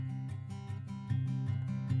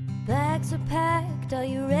bags are packed, are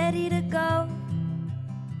you ready to go?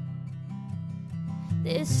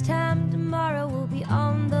 This time tomorrow we'll be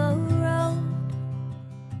on the road,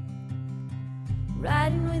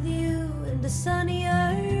 riding with you in the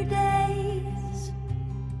sunnier days.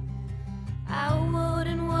 I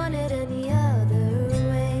wouldn't want it any other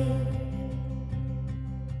way.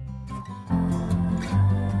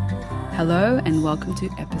 Hello and welcome to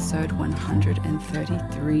episode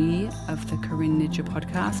 133 of the Corinne Nidja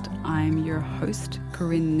podcast. I'm your host,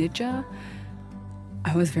 Corinne Nidja.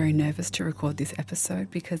 I was very nervous to record this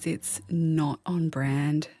episode because it's not on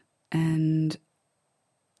brand and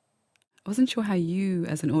I wasn't sure how you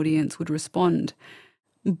as an audience would respond.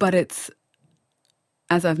 But it's,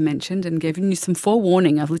 as I've mentioned and given you some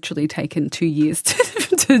forewarning, I've literally taken 2 years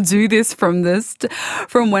to do this from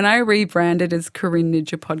when I rebranded as Corinne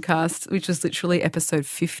Nidja podcast, which was literally episode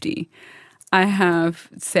 50. I have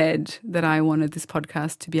said that I wanted this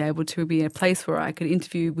podcast to be able to be a place where I could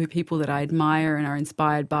interview with people that I admire and are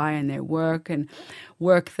inspired by and their work, and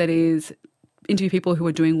work that is interview people who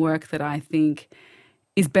are doing work that I think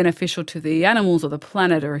is beneficial to the animals or the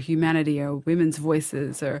planet or humanity or women's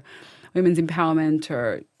voices or women's empowerment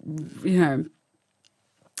or,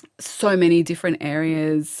 so many different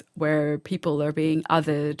areas where people are being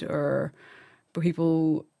othered or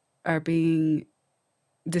people are being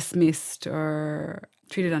dismissed or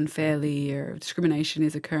treated unfairly or discrimination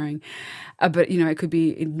is occurring. But, it could be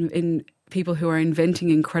in people who are inventing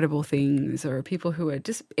incredible things or people who are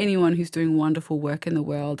just anyone who's doing wonderful work in the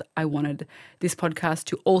world. I wanted this podcast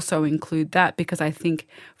to also include that because I think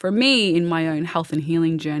for me in my own health and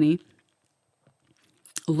healing journey,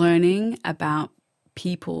 learning about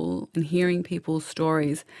people and hearing people's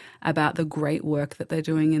stories about the great work that they're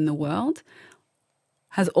doing in the world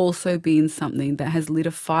has also been something that has lit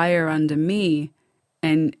a fire under me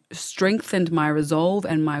and strengthened my resolve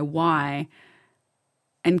and my why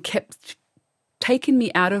and kept taking me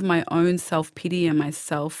out of my own self-pity and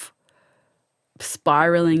myself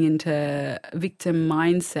spiraling into victim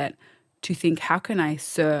mindset to think, how can I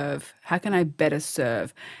serve? How can I better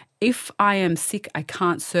serve? If I am sick, I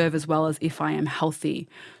can't serve as well as if I am healthy.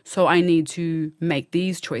 So I need to make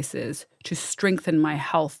these choices to strengthen my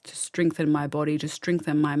health, to strengthen my body, to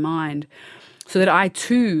strengthen my mind, so that I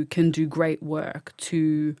too can do great work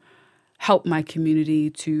to help my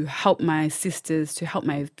community, to help my sisters, to help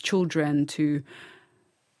my children, to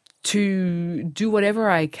do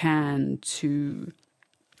whatever I can to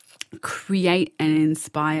create and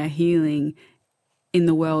inspire healing in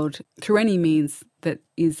the world through any means that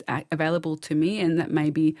is available to me. And that may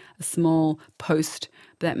be a small post,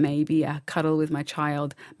 that may be a cuddle with my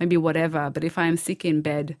child, maybe whatever. But if I am sick in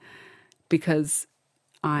bed because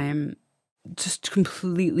I'm just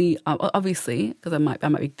completely, obviously, because I might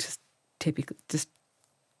be just typically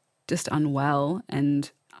just unwell and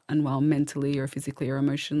unwell mentally or physically or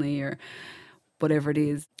emotionally or whatever it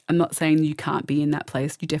is. I'm not saying you can't be in that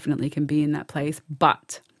place. You definitely can be in that place.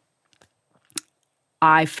 But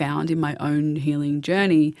I found in my own healing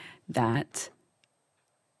journey that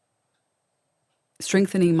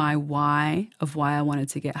strengthening my why of why I wanted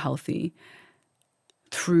to get healthy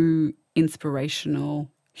through inspirational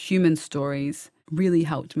human stories really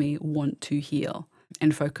helped me want to heal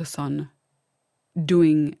and focus on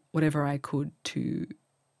doing whatever I could to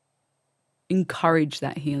encourage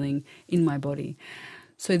that healing in my body.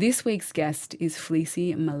 So this week's guest is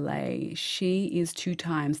Fleassy Malay. She is 2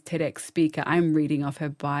 times TEDx speaker. I'm reading off her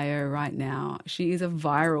bio right now. She is a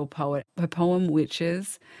viral poet. Her poem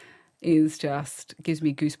Witches is just gives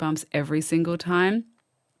me goosebumps every single time.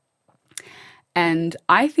 And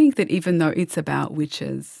I think that even though it's about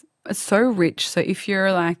witches, it's so rich. So if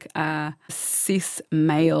you're like a cis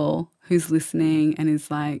male who's listening and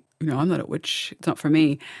is like, I'm not a witch, it's not for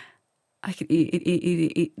me.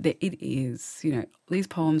 It is, these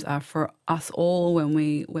poems are for us all when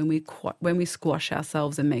we squash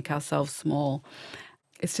ourselves and make ourselves small.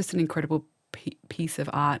 It's just an incredible piece of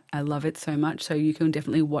art. I love it so much. So you can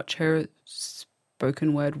definitely watch her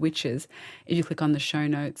spoken word Witches if you click on the show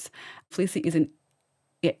notes. Fleassy is an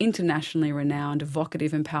internationally renowned,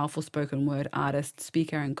 evocative and powerful spoken word artist,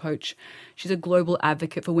 speaker and coach. She's a global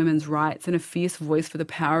advocate for women's rights and a fierce voice for the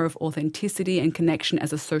power of authenticity and connection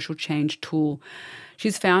as a social change tool.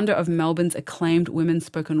 She's founder of Melbourne's acclaimed women's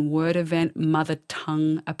spoken word event, Mother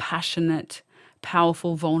Tongue, a passionate,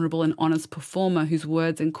 powerful, vulnerable and honest performer whose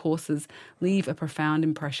words and courses leave a profound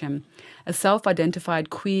impression. A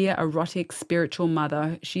self-identified queer, erotic, spiritual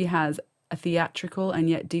mother, she has a theatrical and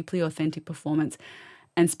yet deeply authentic performance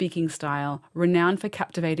and speaking style, renowned for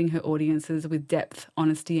captivating her audiences with depth,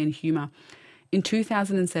 honesty and humour. In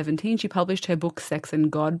 2017, she published her book Sex and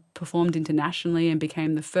God, performed internationally, and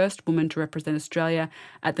became the first woman to represent Australia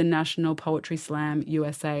at the National Poetry Slam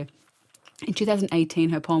USA. In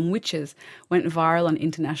 2018, her poem Witches went viral on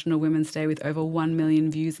International Women's Day with over 1 million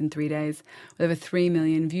views in 3 days, with over 3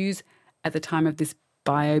 million views at the time of this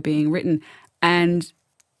bio being written. And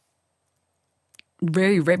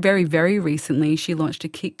very, very, very recently, she launched a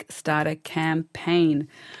Kickstarter campaign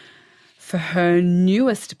for her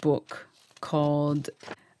newest book called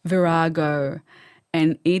Virago,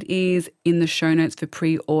 and it is in the show notes for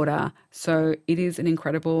pre-order. So it is an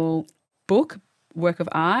incredible work of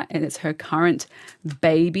art, and it's her current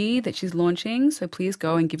baby that she's launching. So please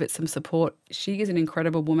go and give it some support. She is an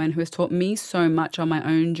incredible woman who has taught me so much on my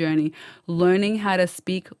own journey, learning how to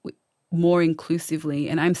speak more inclusively.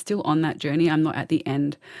 And I'm still on that journey. I'm not at the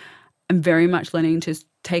end. I'm very much learning to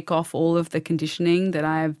take off all of the conditioning that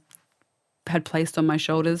I've had placed on my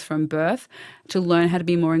shoulders from birth, to learn how to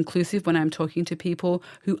be more inclusive when I'm talking to people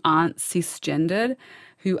who aren't cisgendered,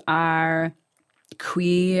 who are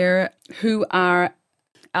queer, who are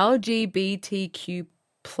LGBTQ+,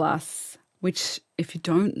 which, if you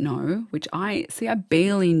don't know, which I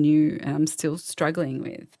barely knew and I'm still struggling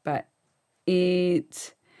with, but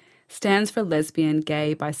it stands for lesbian,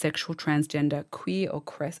 gay, bisexual, transgender, queer, or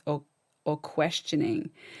questioning.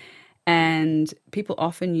 And people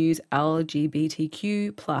often use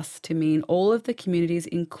LGBTQ plus to mean all of the communities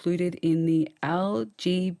included in the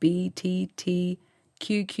LGBTQIAA,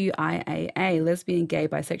 lesbian, gay,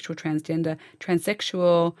 bisexual, transgender,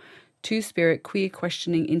 transsexual, two-spirit, queer,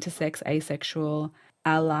 questioning, intersex, asexual,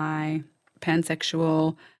 ally,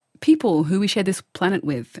 pansexual, people who we share this planet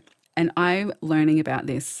with. And I'm learning about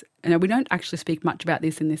this. And we don't actually speak much about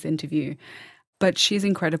this in this interview, but she's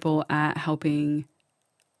incredible at helping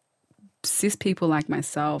cis people like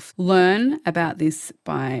myself learn about this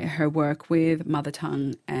by her work with mother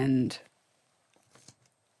tongue and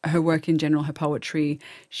her work in general, her poetry.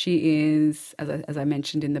 She is, as I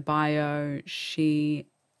mentioned in the bio, she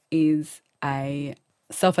is a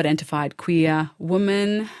self-identified queer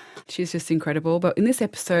woman. She's just incredible. But in this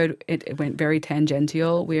episode, it went very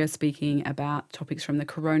tangential. We are speaking about topics from the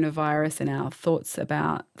coronavirus and our thoughts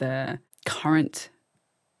about the current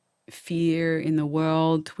fear in the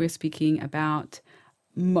world. We're speaking about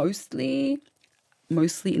mostly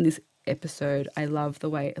in this episode, I love the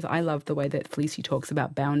way that Fleassy talks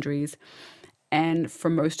about boundaries. And for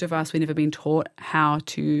most of us, we've never been taught how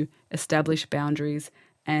to establish boundaries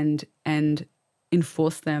and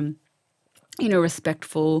enforce them in a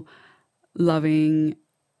respectful, loving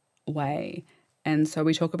way. And so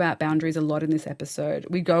we talk about boundaries a lot in this episode.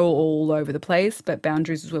 We go all over the place, but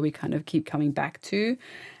boundaries is where we kind of keep coming back to.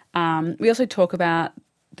 We also talk about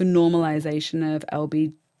the normalization of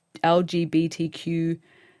LGBTQ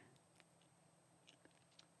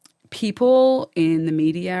people in the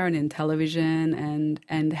media and in television,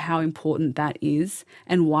 and how important that is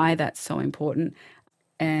and why that's so important,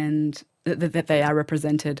 and that they are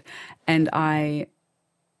represented. And I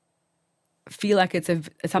feel like it's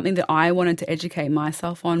something that I wanted to educate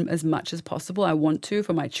myself on as much as possible. I want to,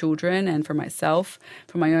 for my children and for myself,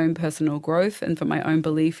 for my own personal growth and for my own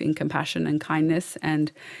belief in compassion and kindness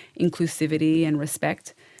and inclusivity and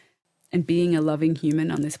respect and being a loving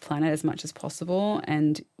human on this planet as much as possible.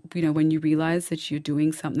 And, you know, when you realize that you're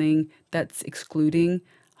doing something that's excluding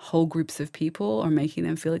whole groups of people or making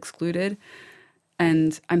them feel excluded,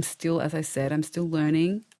 and I'm still, as I said, I'm still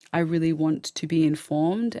learning. I really want to be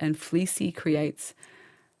informed, and Fleassy creates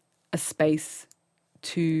a space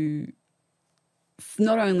to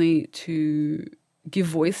not only to give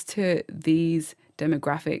voice to these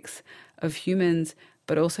demographics of humans,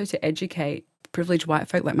 but also to educate privileged white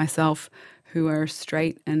folk like myself who are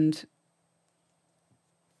straight and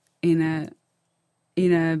in a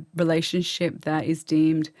relationship that is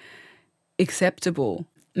deemed acceptable.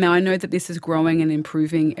 Now, I know that this is growing and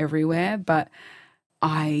improving everywhere, but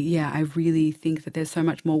I really think that there's so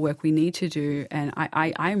much more work we need to do, and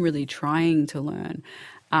I'm really trying to learn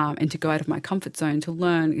and to go out of my comfort zone to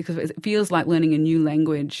learn, because it feels like learning a new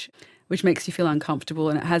language, which makes you feel uncomfortable,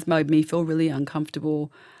 and it has made me feel really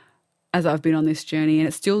uncomfortable as I've been on this journey, and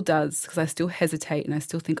it still does, because I still hesitate and I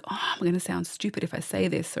still think, oh, I'm going to sound stupid if I say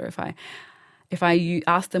this, or if I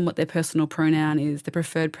ask them what their personal pronoun is, the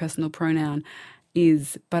preferred personal pronoun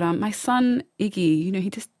is. But my son Iggy, you know, he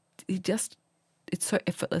just it's so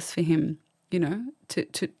effortless for him, you know,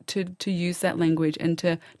 to use that language,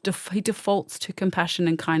 and he defaults to compassion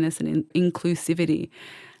and kindness and inclusivity.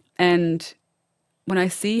 And when I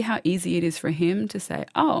see how easy it is for him to say,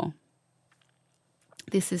 oh,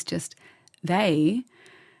 this is just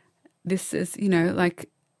this is, you know, like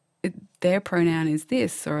their pronoun is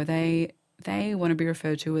this, or they want to be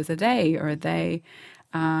referred to as a they, or they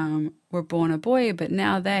were born a boy, but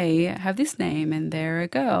now they have this name and they're a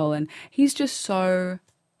girl. And he's just so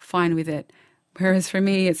fine with it. Whereas for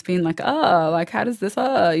me, it's been like, like how does this,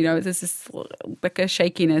 there's this like a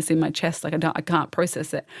shakiness in my chest, like I can't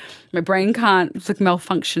process it. My brain can't, it's like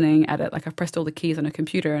malfunctioning at it. Like I've pressed all the keys on a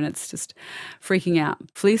computer and it's just freaking out.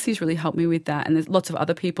 Fleassy's really helped me with that. And there's lots of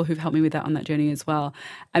other people who've helped me with that on that journey as well.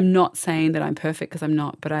 I'm not saying that I'm perfect because I'm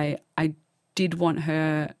not, but I did want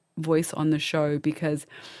her voice on the show because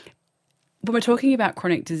when we're talking about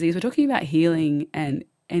chronic disease, we're talking about healing and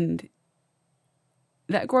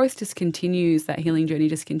that growth just continues, that healing journey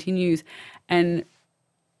just continues. And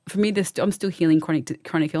for me, I'm still healing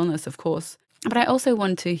chronic illness, of course. But I also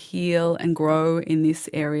want to heal and grow in this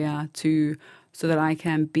area too, so that I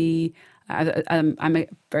can be, I'm a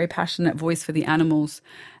very passionate voice for the animals.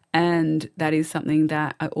 And that is something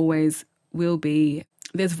that I always will be.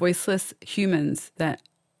 There's voiceless humans that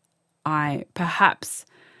I perhaps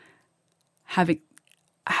haven't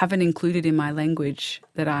included in my language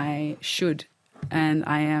that I should. And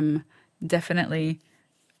I am definitely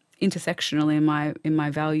intersectional in my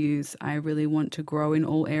values. I really want to grow in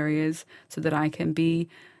all areas so that I can be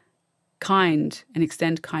kind and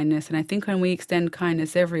extend kindness. And I think when we extend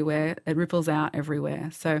kindness everywhere, it ripples out everywhere.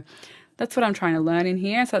 So that's what I'm trying to learn in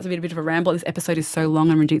here. So that's a bit of a ramble. This episode is so long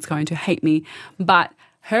and Ranjit's going to hate me. But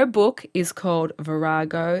her book is called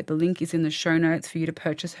Virago. The link is in the show notes for you to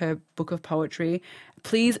purchase her book of poetry.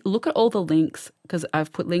 Please look at all the links because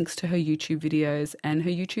I've put links to her YouTube videos, and her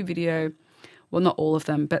YouTube video, well, not all of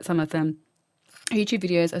them, but some of them, her YouTube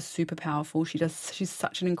videos are super powerful. She's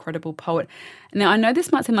such an incredible poet. Now, I know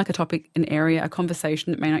this might seem like a topic, an area, a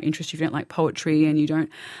conversation that may not interest you if you don't like poetry and you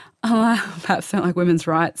perhaps don't like women's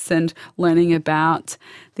rights and learning about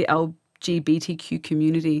the LGBTQ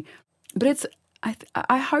community. But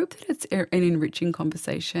I hope that it's an enriching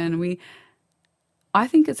conversation. I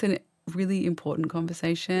think it's a really important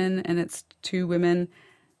conversation, and it's two women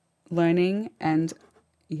learning. And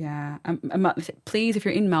yeah, please, if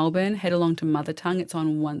you're in Melbourne, head along to Mother Tongue. It's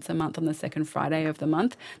on once a month on the second Friday of the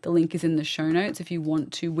month. The link is in the show notes if you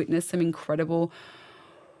want to witness some incredible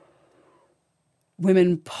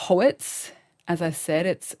women poets. As I said,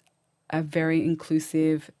 it's a very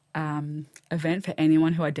inclusive event for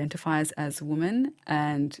anyone who identifies as a woman,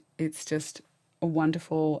 and it's just a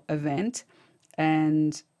wonderful event.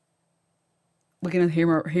 And we're going to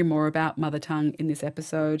hear more about Mother Tongue in this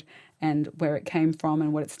episode and where it came from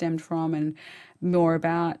and what it stemmed from, and more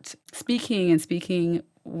about speaking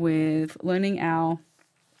with learning our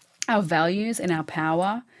values and our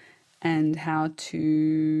power and how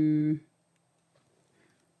to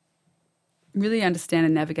really understand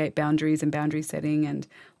and navigate boundaries and boundary setting and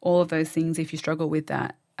all of those things. If you struggle with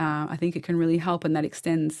that, I think it can really help, and that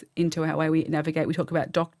extends into how way we navigate. We talk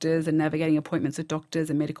about doctors and navigating appointments with doctors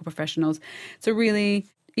and medical professionals. It's a really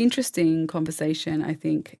interesting conversation, I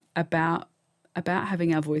think, about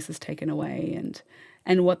having our voices taken away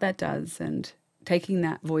and what that does, and taking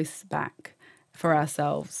that voice back for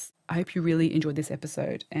ourselves. I hope you really enjoyed this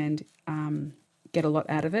episode and get a lot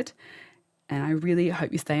out of it. And I really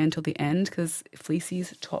hope you stay until the end, because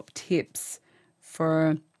Fleassy's top tips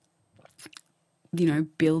for,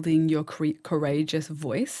 building your courageous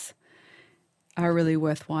voice are a really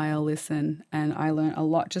worthwhile listen. And I learned a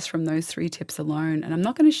lot just from those 3 tips alone. And I'm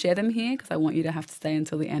not going to share them here because I want you to have to stay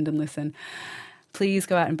until the end and listen. Please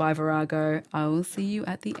go out and buy Virago. I will see you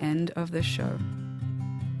at the end of the show.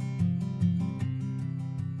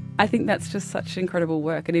 I think that's just such incredible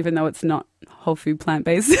work. And even though it's not whole food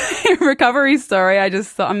plant-based recovery story, I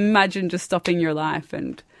just thought, imagine just stopping your life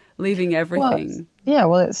and leaving everything.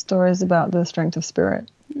 It's stories about the strength of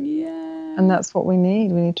spirit. Yeah. And that's what we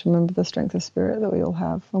need. We need to remember the strength of spirit that we all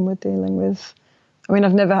have when we're dealing with.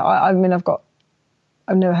 I've never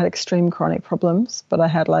had extreme chronic problems, but I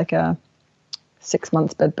had like a 6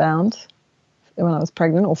 months bedbound when I was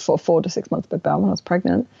pregnant, or 4 to 6 months bedbound when I was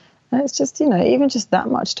pregnant. And it's just, even just that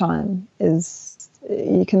much time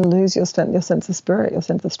you can lose your sense of spirit, your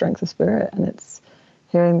sense of strength of spirit. And it's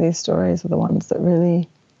hearing these stories are the ones that really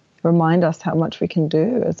remind us how much we can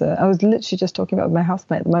do. I was literally just talking about with my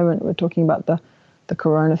housemate at the moment. We're talking about the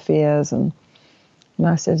corona fears, and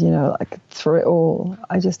I said, through it all,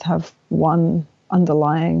 I just have one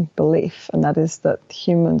underlying belief, and that is that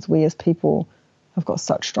humans, we as people, have got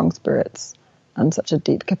such strong spirits and such a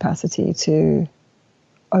deep capacity to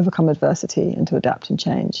overcome adversity and to adapt and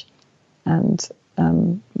change. And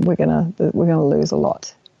we're gonna lose a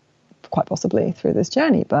lot, quite possibly, through this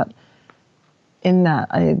journey. But in that,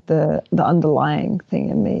 the underlying thing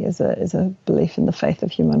in me is a belief in the faith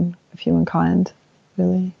of humankind,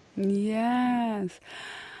 really. Yes.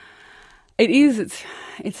 It is.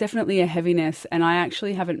 It's definitely a heaviness, and I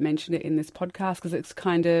actually haven't mentioned it in this podcast because it's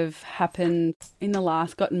kind of happened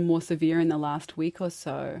gotten more severe in the last week or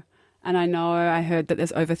so. And I heard that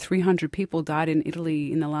there's over 300 people died in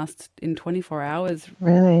Italy in 24 hours.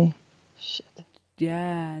 Really? Shit.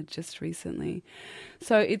 Yeah, just recently.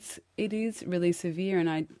 So it is really severe, and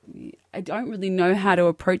I don't really know how to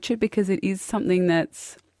approach it because it is something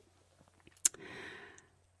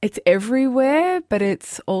it's everywhere, but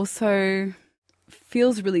it's also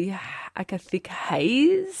feels really like a thick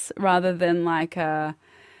haze rather than like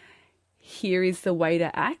here is the way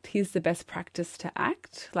to act, here's the best practice to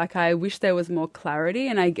act. Like, I wish there was more clarity,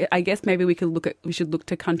 and I guess maybe we should look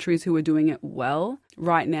to countries who are doing it well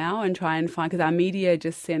right now and try and find, because our media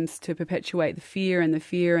just seems to perpetuate the fear and the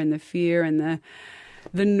fear and the fear and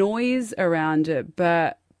the noise around it,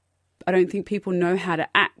 but I don't think people know how to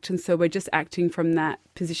act, and so we're just acting from that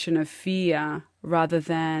position of fear rather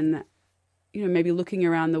than, maybe looking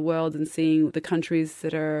around the world and seeing the countries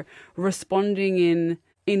that are responding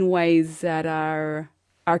in ways that are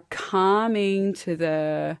calming to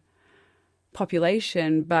the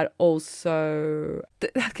population, but also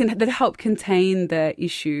that help contain the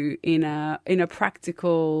issue in a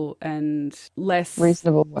practical and less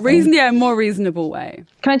reasonable way. More reasonable way.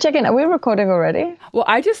 Can I check in? Are we recording already? Well,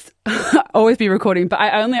 I just always be recording, but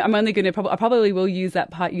I'm only going to I probably will use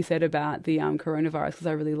that part you said about the coronavirus because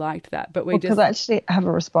I really liked that. But because I actually have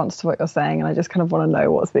a response to what you're saying, and I just kind of want to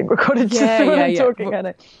know what's being recorded just when I'm talking at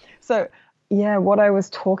it. So what I was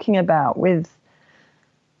talking about with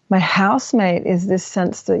my housemate is this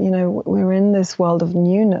sense that, we're in this world of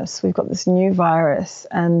newness. We've got this new virus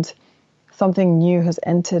and something new has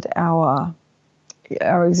entered our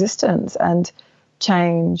existence, and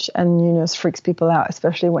change and newness freaks people out,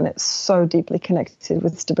 especially when it's so deeply connected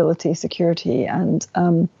with stability, security, and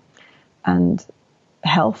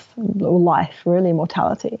health, or life, really,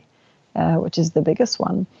 mortality, which is the biggest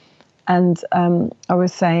one. And I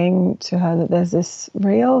was saying to her that there's this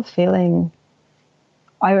real feeling.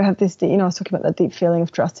 I have this, I was talking about that deep feeling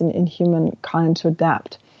of trust in humankind to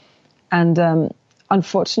adapt. And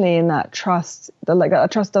unfortunately, in that trust, that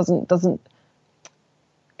trust doesn't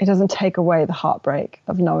take away the heartbreak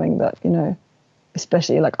of knowing that,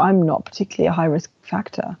 especially I'm not particularly a high risk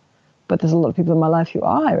factor, but there's a lot of people in my life who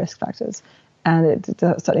are high risk factors. And it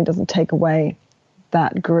certainly doesn't take away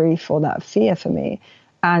that grief or that fear for me.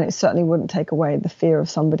 And it certainly wouldn't take away the fear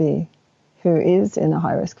of somebody who is in a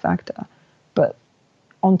high risk factor. But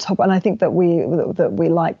on top, and I think that we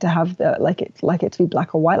like to have it to be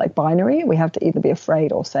black or white, like binary. We have to either be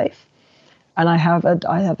afraid or safe. And I have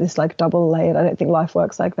this double layered. I don't think life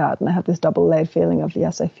works like that. And I have this double layered feeling of,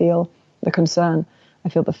 yes, I feel the concern, I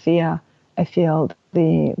feel the fear, I feel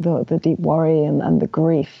the deep worry and the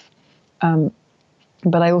grief.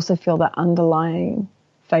 But I also feel that underlying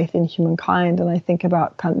faith in humankind. And I think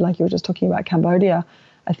about, kind of like you were just talking about Cambodia,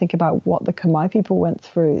 I think about what the Khmer people went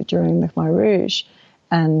through during the Khmer Rouge,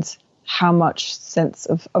 and how much sense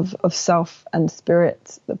of self and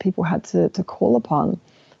spirit that people had to call upon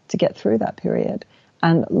to get through that period.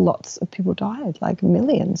 And lots of people died, like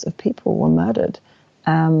millions of people were murdered.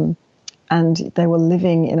 And they were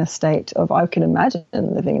living in a state of, I can imagine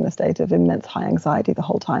living in a state of immense high anxiety the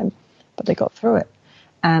whole time, but they got through it.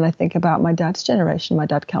 And I think about my dad's generation. My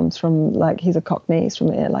dad comes from, he's a Cockney, he's from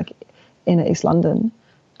inner East London.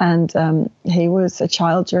 And he was a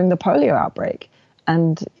child during the polio outbreak.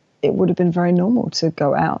 And it would have been very normal to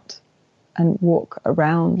go out and walk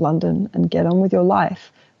around London and get on with your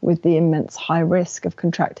life with the immense high risk of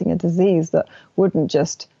contracting a disease that wouldn't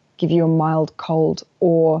just give you a mild cold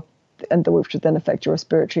and which would then affect your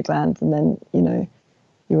respiratory glands, and then,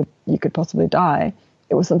 you could possibly die.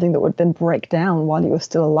 It was something that would then break down while you were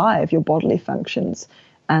still alive, your bodily functions,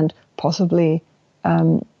 and possibly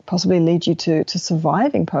lead you to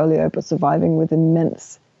surviving polio, but surviving with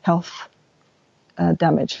immense health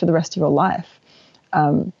damage for the rest of your life.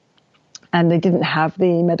 And they didn't have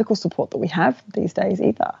the medical support that we have these days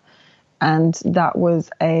either. And that was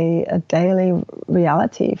a daily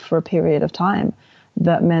reality for a period of time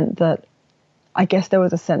that meant that I guess there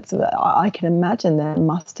was a sense of, I can imagine there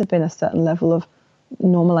must have been a certain level of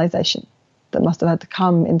normalization that must have had to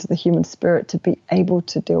come into the human spirit to be able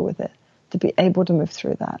to deal with it, to be able to move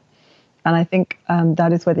through that. And I think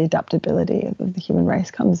that is where the adaptability of the human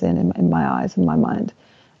race comes in my eyes and my mind.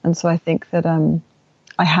 And so I think that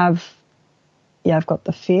I've got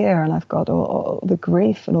the fear and I've got all the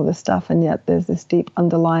grief and all this stuff, and yet there's this deep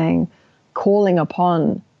underlying calling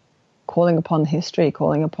upon calling upon history,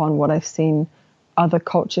 calling upon what I've seen other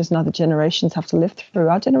cultures and other generations have to live through.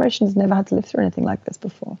 Our generation has never had to live through anything like this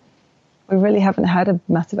before. We really haven't had a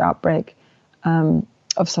massive outbreak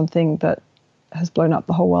of something that has blown up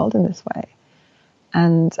the whole world in this way.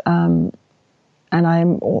 And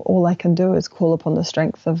I'm all I can do is call upon the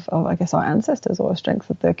strength of I guess our ancestors, or strength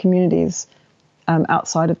of the communities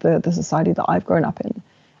outside of the society that I've grown up in.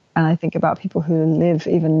 And I think about people who live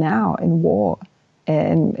even now in war,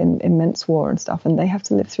 in immense war and stuff, and they have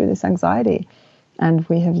to live through this anxiety. And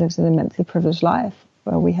we have lived an immensely privileged life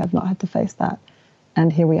where we have not had to face that.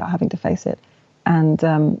 And here we are having to face it. And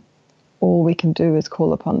all we can do is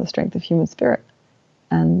call upon the strength of human spirit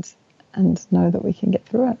and know that we can get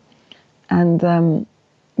through it. And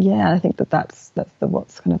I think that's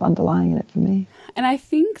what's kind of underlying in it for me. And I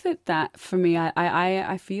think that for me,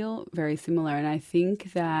 I feel very similar. And I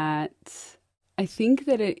think that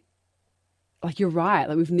it, like, you're right.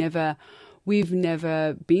 Like, we've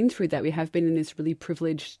never been through that. We have been in this really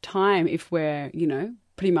privileged time. If we're,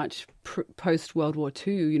 pretty much post World War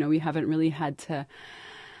II, we haven't really had to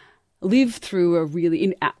live through a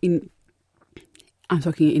really I'm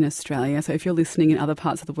talking in Australia. So if you're listening in other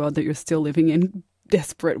parts of the world that you're still living in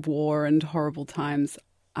desperate war and horrible times,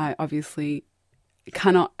 I obviously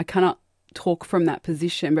cannot talk from that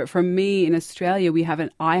position. But from me in Australia,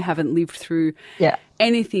 I haven't lived through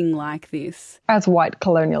anything like this. As white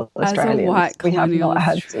colonial Australians, we have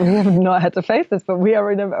not had to face this, but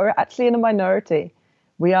we're actually in a minority.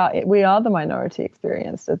 We are the minority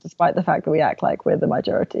experience, despite the fact that we act like we're the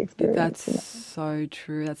majority experience. That's so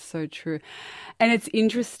true. That's so true. And it's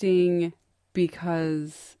interesting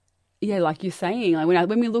because, like you're saying, like when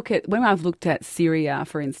I've looked at Syria,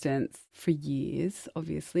 for instance, for years,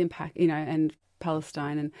 obviously, and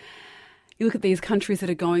Palestine, and you look at these countries that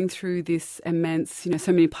are going through this immense,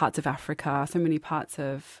 so many parts of Africa, so many parts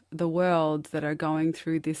of the world that are going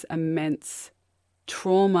through this immense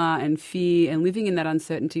trauma and fear and living in that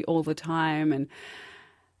uncertainty all the time,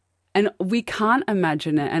 and we can't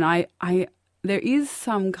imagine it. And I there is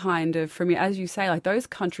some kind of, for me, as you say, like those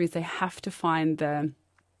countries, they have to find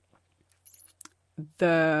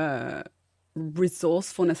the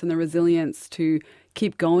resourcefulness and the resilience to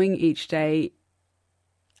keep going each day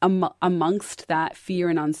amongst that fear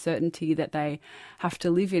and uncertainty that they have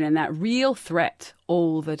to live in, and that real threat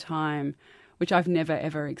all the time, which I've never,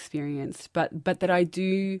 ever experienced, but that I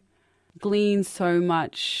do glean so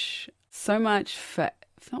much,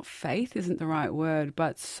 not faith isn't the right word,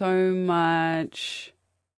 but so much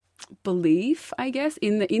belief, I guess,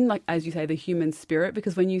 in like, as you say, the human spirit.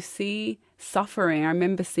 Because when you see suffering, I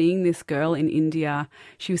remember seeing this girl in India,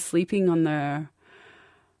 she was sleeping on the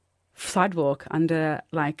sidewalk under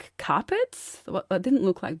like carpets. That didn't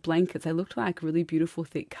look like blankets. They looked like really beautiful,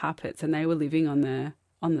 thick carpets, and they were living on the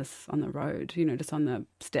road, just on the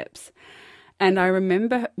steps. And I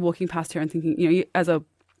remember walking past her and thinking,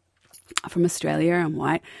 from Australia, I'm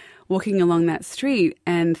white, walking along that street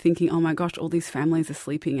and thinking, oh my gosh, all these families are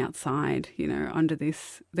sleeping outside, under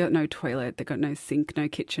this. They've got no toilet, they've got no sink, no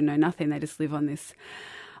kitchen, no nothing. They just live on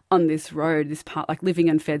this road, this part, like living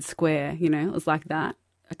in Fed Square. It was like that,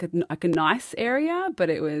 like a nice area, but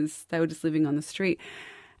they were just living on the street.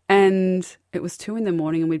 And it was 2 a.m,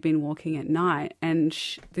 and we'd been walking at night, and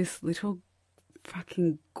this little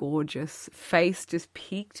fucking gorgeous face just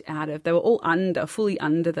peeked out of, they were all fully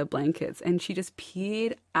under the blankets, and she just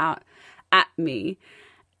peered out at me,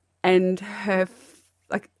 and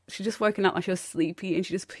she just woken up, like she was sleepy, and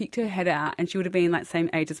she just peeked her head out, and she would have been like same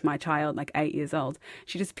age as my child, like 8 years old.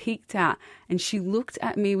 She just peeked out and she looked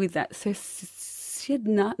at me with that, so she had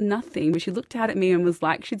nothing, but she looked out at me and was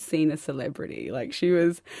like she'd seen a celebrity. Like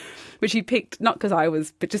but she picked, not because I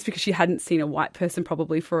was, but just because she hadn't seen a white person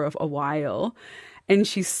probably for a while. And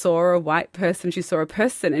she saw a white person, she saw a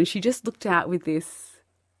person, and she just looked out with this.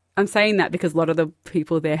 I'm saying that because a lot of the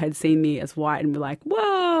people there had seen me as white and were like,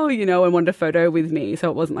 whoa, and wanted a photo with me.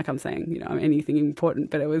 So it wasn't like I'm saying, anything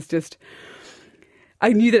important, but it was just,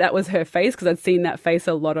 I knew that was her face because I'd seen that face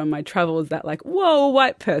a lot on my travels, that like, whoa,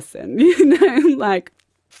 white person, like.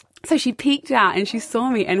 So she peeked out and she saw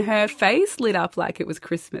me, and her face lit up like it was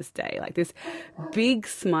Christmas Day, like this big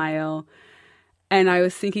smile. And I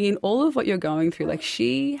was thinking, in all of what you're going through, like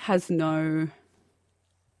she has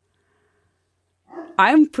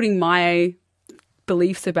I'm putting my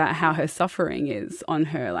beliefs about how her suffering is on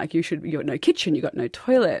her. Like you got no kitchen, you got no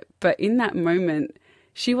toilet. But in that moment,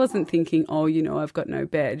 she wasn't thinking, oh, I've got no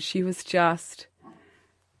bed. She was just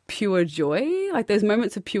pure joy, like those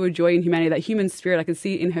moments of pure joy in humanity, that human spirit. I could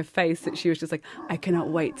see it in her face that she was just like, I cannot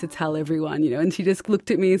wait to tell everyone, and she just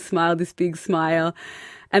looked at me and smiled this big smile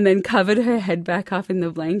and then covered her head back up in the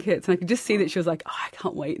blankets. And I could just see that she was like, oh, I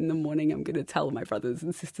can't wait in the morning. I'm going to tell my brothers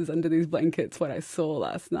and sisters under these blankets what I saw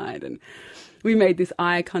last night. And we made this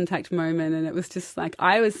eye contact moment, and it was just like,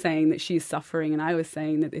 I was saying that she's suffering and I was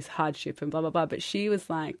saying that this hardship and blah, blah, blah. But she was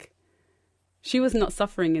like, she was not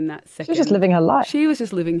suffering in that second. She was just living her life. She was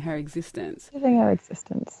just living her existence. Living her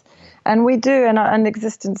existence. And we do, and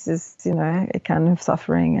existence is, it can have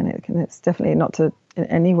suffering, and it's definitely not to in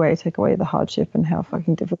any way take away the hardship and how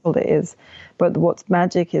fucking difficult it is. But what's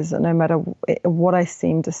magic is that no matter what I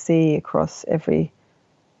seem to see across every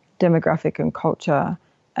demographic and culture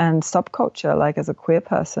and subculture, like as a queer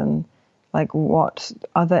person, like what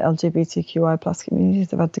other LGBTQI plus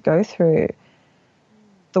communities have had to go through,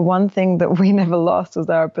 the one thing that we never lost was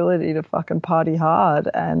our ability to fucking party hard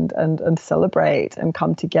and celebrate and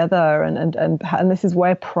come together. And this is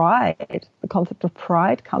where pride, the concept of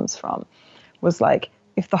pride comes from, was like,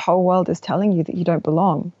 if the whole world is telling you that you don't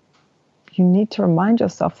belong, you need to remind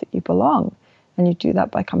yourself that you belong. And you do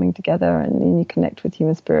that by coming together, and then you connect with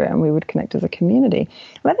human spirit, and we would connect as a community.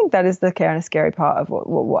 And I think that is the kind of scary part of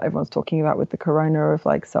what everyone's talking about with the corona, of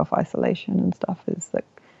like self-isolation and stuff, is that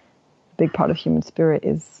a big part of human spirit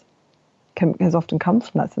has often come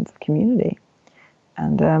from that sense of community.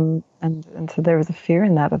 And so there is a fear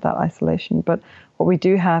in that, of that isolation. But what we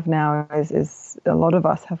do have now is a lot of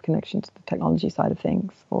us have connection to the technology side of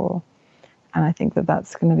things, and I think that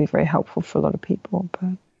that's going to be very helpful for a lot of people.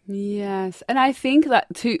 But yes, and I think that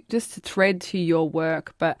just to thread to your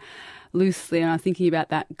work, but loosely, and I'm thinking about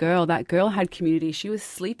that girl. That girl had community. She was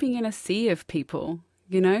sleeping in a sea of people.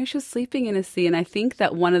 She was sleeping in a sea. And I think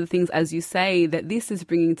that one of the things, as you say, that this is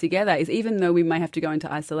bringing together is, even though we may have to go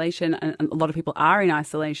into isolation, and a lot of people are in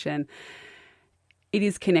isolation, it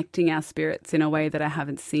is connecting our spirits in a way that I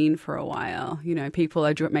haven't seen for a while. People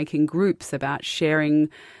are making groups about sharing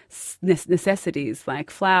necessities like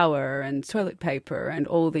flour and toilet paper and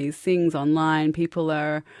all these things online. People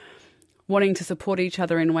are wanting to support each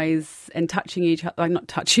other in ways, and touching each other, like not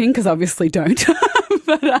touching, because obviously don't,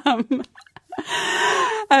 but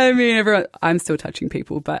I mean, I'm still touching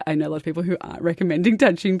people, but I know a lot of people who aren't recommending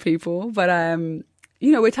touching people. But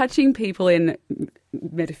we're touching people in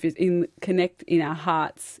connect in our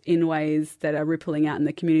hearts in ways that are rippling out in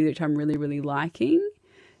the community, which I'm really, really liking.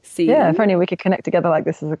 Yeah, if only we could connect together like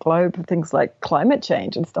this as a globe, things like climate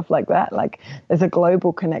change and stuff like that. Like, there's a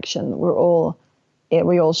global connection. We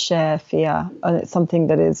all share fear, and it's something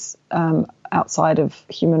that is outside of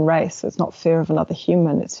human race. So it's not fear of another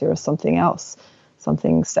human, it's fear of something else,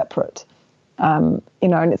 something separate. And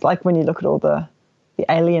it's like when you look at all the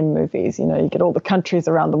alien movies, you get all the countries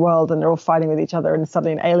around the world and they're all fighting with each other, and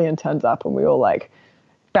suddenly an alien turns up and we all like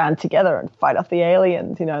band together and fight off the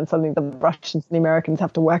aliens, and suddenly the Russians and the Americans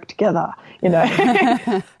have to work together,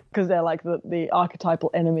 because they're like the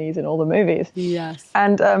archetypal enemies in all the movies. Yes.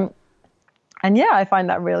 And yeah, I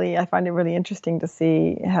find it really interesting to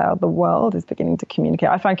see how the world is beginning to communicate.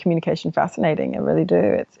 I find communication fascinating. I really do.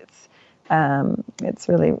 It's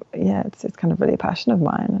really, it's kind of really a passion of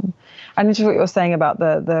mine. And just what you were saying about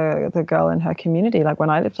the girl in her community. Like,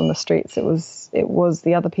 when I lived on the streets, it was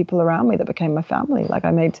the other people around me that became my family. Like,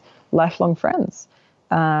 I made lifelong friends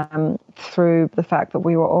through the fact that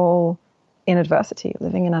we were all in adversity,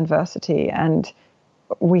 living in adversity, and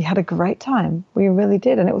we had a great time. We really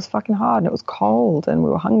did. And it was fucking hard, and it was cold, and we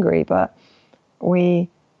were hungry, but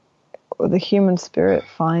the human spirit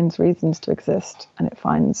finds reasons to exist, and it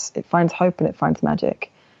finds hope, and it finds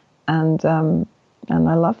magic. And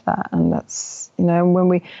I love that. And that's,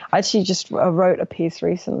 I actually just wrote a piece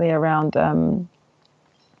recently around,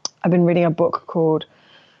 I've been reading a book called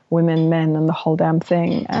Women, Men, and the Whole Damn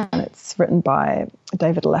Thing. And it's written by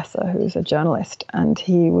David Lesser, who's a journalist. And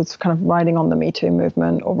he was kind of writing on the Me Too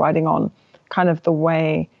movement, or writing on kind of the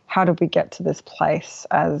way, how did we get to this place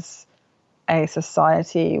as a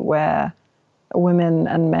society where women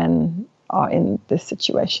and men are in this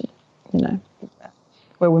situation,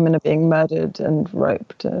 where women are being murdered and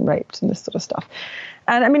raped and this sort of stuff.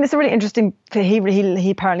 And I mean, it's a really interesting, he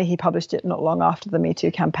apparently he published it not long after the Me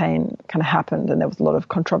Too campaign kind of happened, and there was a lot of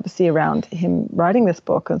controversy around him writing this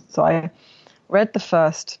book. And so I read the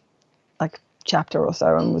first chapter or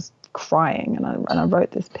so and was crying, and I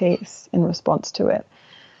wrote this piece in response to it,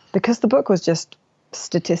 because the book was just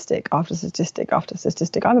statistic after statistic after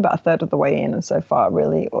statistic. I'm about a third of the way in, and so far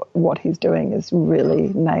really what he's doing is really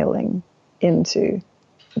nailing into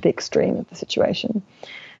the extreme of the situation.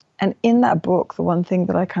 And in that book, the one thing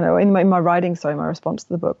that I kind of, in my writing, my response to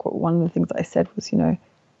the book, one of the things that I said was,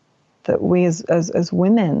 that we as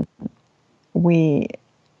women, we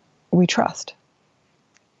trust.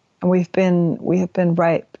 And we have been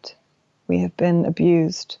raped, we have been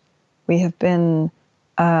abused, we have been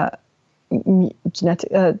genitally,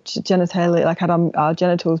 like had our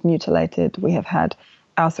genitals mutilated, we have had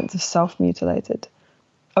our sense of self mutilated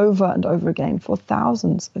over and over again for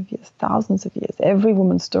thousands of years. Every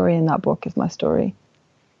woman's story in that book is my story.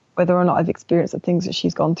 Whether or not I've experienced the things that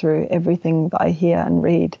she's gone through, everything that I hear and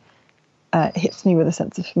read hits me with a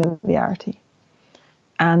sense of familiarity.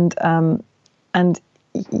 And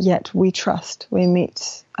yet we trust. We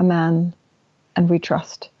meet a man and we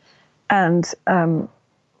trust. And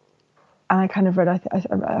I kind of wrote, I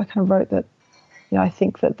kind of wrote that, I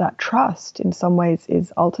think that trust in some ways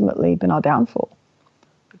is ultimately been our downfall,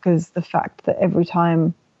 because the fact that every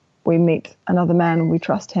time we meet another man and we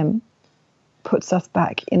trust him puts us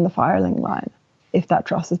back in the firing line if that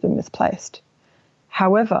trust has been misplaced.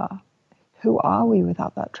 However, who are we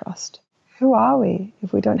without that trust? Who are we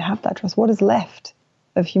if we don't have that trust? What is left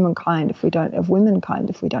of humankind if we don't, of womankind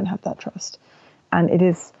if we don't have that trust? And it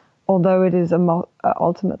is, although it is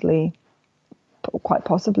ultimately quite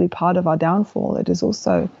possibly part of our downfall, it is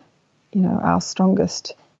also, our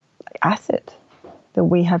strongest asset, that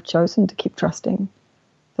we have chosen to keep trusting,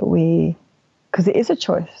 because it is a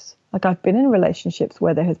choice. Like, I've been in relationships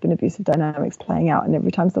where there has been abusive dynamics playing out, and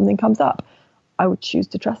every time something comes up, I would choose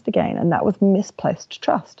to trust again, and that was misplaced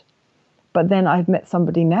trust. But then I've met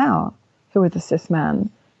somebody now who is a cis man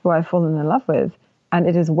who I've fallen in love with, and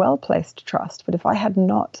it is well-placed trust. But if I had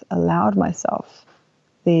not allowed myself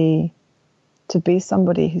to be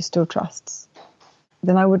somebody who still trusts,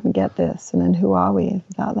 then I wouldn't get this. And then who are we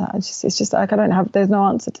without that? It's just like, there's no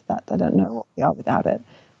answer to that. I don't know what we are without it.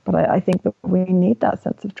 But I think that we need that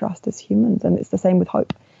sense of trust as humans. And it's the same with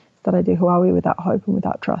hope. It's that idea, who are we without hope and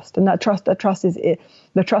without trust? And that trust is it.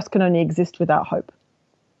 The trust can only exist without hope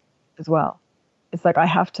as well. It's like, I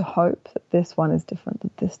have to hope that this one is different,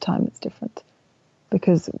 that this time it's different.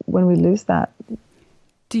 Because when we lose that.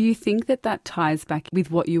 Do you think that ties back with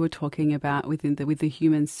what you were talking about with the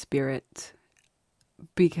human spirit?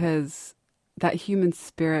 Because that human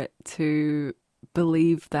spirit, to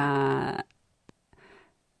believe that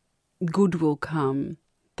good will come,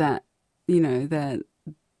 that, that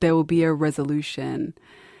there will be a resolution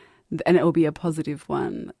and it will be a positive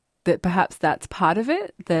one, that perhaps that's part of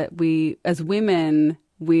it, that we, as women,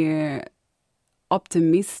 we're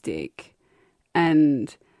optimistic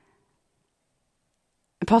and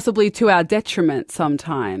possibly to our detriment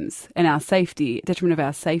sometimes, and detriment of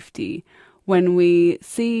our safety, when we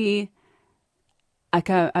see like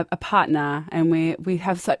a partner and we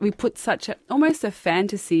put such almost a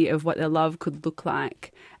fantasy of what their love could look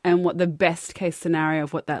like and what the best case scenario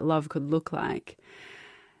of what that love could look like.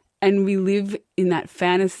 And we live in that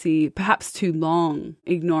fantasy perhaps too long,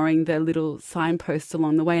 ignoring the little signposts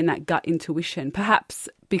along the way and that gut intuition, perhaps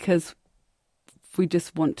because we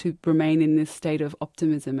just want to remain in this state of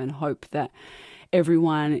optimism and hope that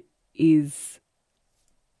everyone is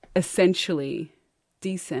essentially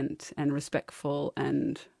decent and respectful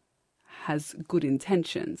and has good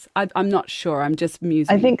intentions. I'm not sure. I'm just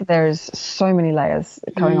musing. I think there's so many layers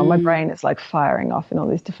going on. My brain is like firing off in all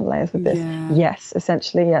these different layers with this. Yeah. Yes,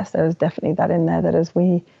 essentially, yes, there is definitely that in there,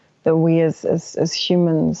 that we as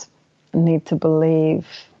humans need to believe,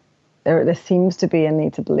 there seems to be a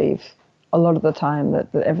need to believe a lot of the time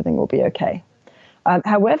that everything will be okay.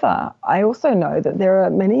 However, I also know that there are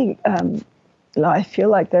many, I feel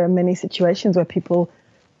like there are many situations where people,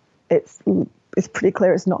 it's pretty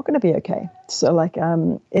clear it's not going to be okay. So like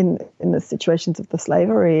in the situations of the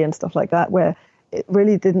slavery and stuff like that, where it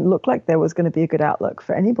really didn't look like there was going to be a good outlook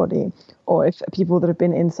for anybody, or if people that have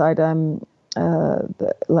been inside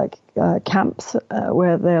camps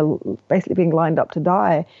where they're basically being lined up to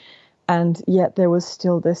die, and yet there was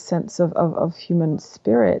still this sense of human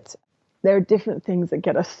spirit. There are different things that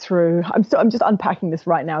get us through. I'm just unpacking this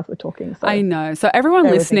right now as we're talking. So. I know. So everyone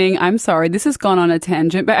listening, I'm sorry, this has gone on a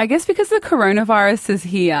tangent, but I guess because the coronavirus is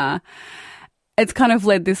here, it's kind of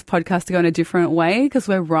led this podcast to go in a different way, because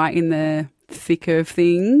we're right in the thick of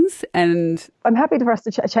things. And I'm happy for us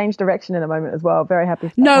to change direction in a moment as well. Very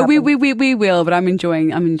happy. No, we will, but I'm enjoying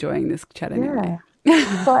this chat anyway.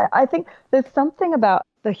 Yeah. So I think there's something about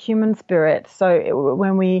the human spirit. So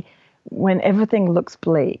when everything looks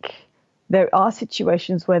bleak, there are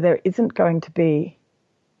situations where there isn't going to be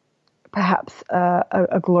perhaps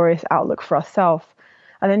a glorious outlook for ourselves.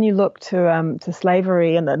 And then you look to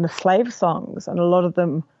slavery and then the slave songs, and a lot of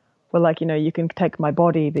them were like, you can take my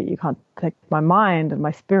body, but you can't take my mind and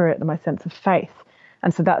my spirit and my sense of faith.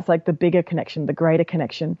 And so that's like the bigger connection, the greater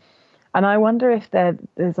connection. And I wonder if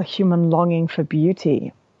there's a human longing for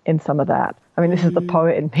beauty in some of that. I mean, this is the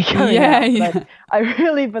poet in me going out, but I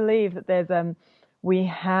really believe that we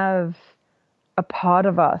have a part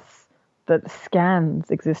of us that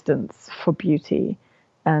scans existence for beauty.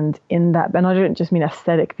 And in that, and I don't just mean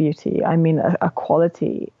aesthetic beauty, I mean a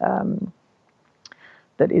quality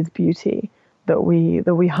that is beauty that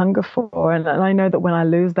we hunger for. And I know that when I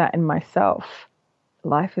lose that in myself,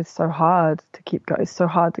 life is so hard to keep going. It's so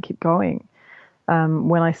hard to keep going.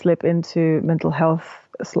 When I slip into mental health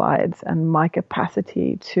slides and my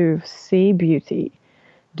capacity to see beauty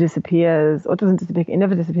disappears, or doesn't disappear, it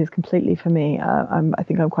never disappears completely for me. I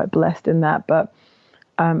think I'm quite blessed in that, but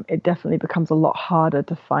it definitely becomes a lot harder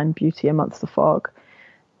to find beauty amongst the fog.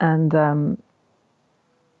 And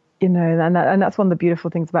and that's one of the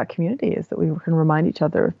beautiful things about community, is that we can remind each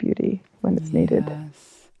other of beauty when it's needed.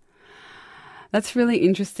 That's really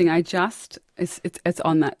interesting. It's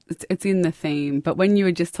on that. It's in the theme. But when you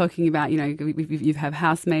were just talking about, you have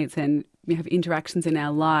housemates and we have interactions in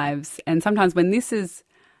our lives, and sometimes when this is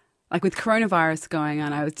like with coronavirus going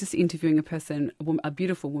on, I was just interviewing a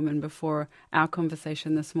beautiful woman before our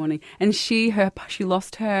conversation this morning, and she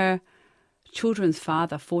lost her children's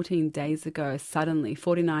father 14 days ago, suddenly,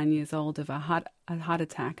 49 years old, of a heart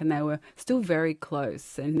attack, and they were still very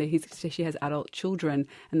close. And she has adult children,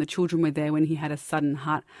 and the children were there when he had a sudden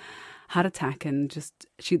heart attack, and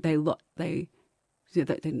they lost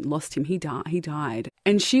him. He died.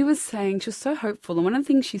 And she was saying, she was so hopeful. And one of the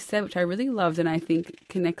things she said, which I really loved, and I think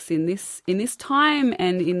connects in this time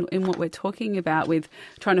and in what we're talking about with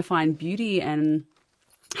trying to find beauty and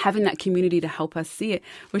having that community to help us see it,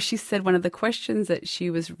 was she said one of the questions that she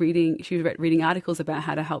was reading articles about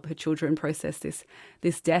how to help her children process this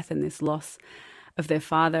death and this loss of their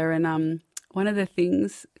father. And one of the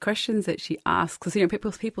questions that she asks,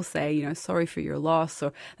 because people say, sorry for your loss,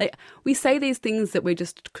 or we say these things that we're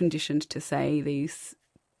just conditioned to say, these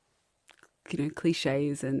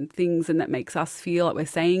cliches and things, and that makes us feel like we're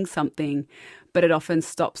saying something, but it often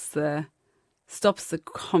stops the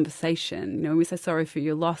conversation. When we say sorry for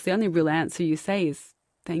your loss, the only real answer you say is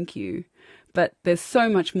thank you. But there's so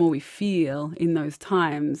much more we feel in those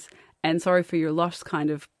times, and sorry for your loss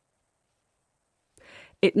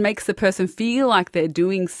it makes the person feel like they're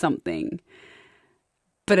doing something,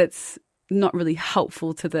 but it's not really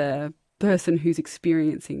helpful to the person who's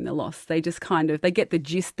experiencing the loss. They just they get the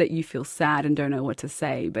gist that you feel sad and don't know what to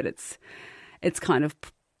say, but it's kind of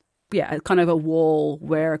a wall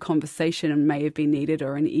where a conversation may have been needed,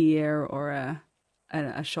 or an ear, or a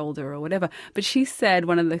shoulder, or whatever. But she said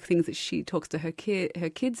one of the things that she talks to her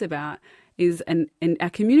kids about is, and our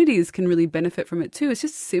communities can really benefit from it too. It's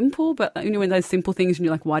just simple, but when those simple things, and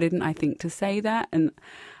you're like, why didn't I think to say that? And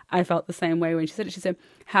I felt the same way when she said it. She said,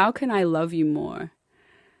 how can I love you more?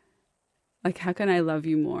 Like, how can I love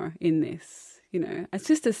you more in this? It's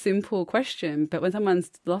just a simple question, but when someone's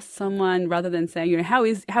lost someone, rather than saying, how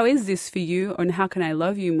is this for you, and how can I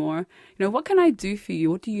love you more? What can I do for you?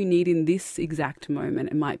 What do you need in this exact moment?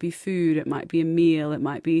 It might be food, it might be a meal,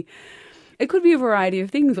 it could be a variety of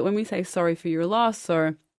things. But when we say sorry for your loss,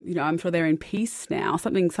 or I'm sure they're in peace now,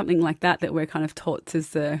 something like that we're kind of taught as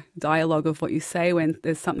the dialogue of what you say when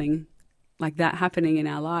there's something like that happening in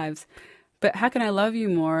our lives. But how can I love you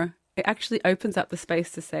more? It actually opens up the space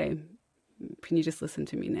to say, can you just listen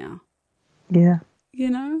to me now? Yeah.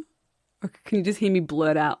 Or can you just hear me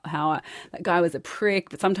blurt out how that guy was a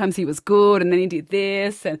prick, but sometimes he was good, and then he did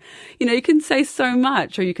this. And, you can say so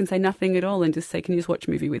much, or you can say nothing at all and just say, can you just watch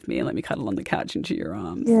a movie with me and let me cuddle on the couch into your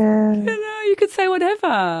arms? Yeah. You could say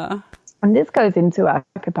whatever. And this goes into our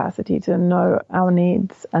capacity to know our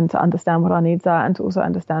needs and to understand what our needs are, and to also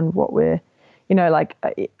understand what we're,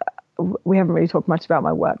 we haven't really talked much about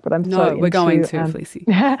my work, but we're going to, Fleassy.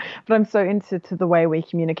 But I'm so into the way we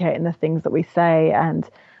communicate and the things that we say, and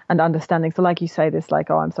understanding. So like you say this, like,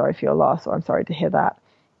 oh, I'm sorry for your loss, or I'm sorry to hear that.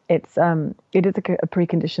 It is a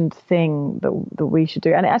preconditioned thing that we should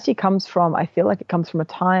do. And it actually I feel like it comes from a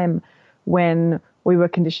time when we were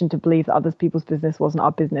conditioned to believe that other people's business wasn't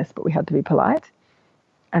our business, but we had to be polite.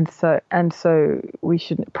 And so we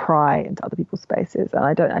shouldn't pry into other people's spaces. And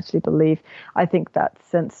I don't actually I think that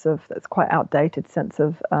that's quite outdated sense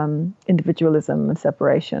of individualism and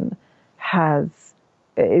separation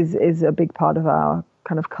is a big part of our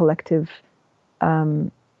kind of collective,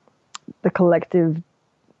 it's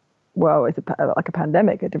like a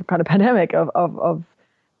pandemic, a different kind of pandemic of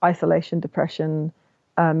isolation, depression,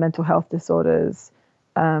 mental health disorders,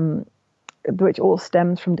 which all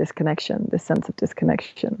stems from disconnection, this sense of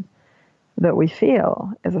disconnection that we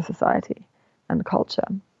feel as a society and culture.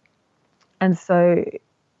 And so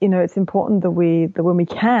it's important that when we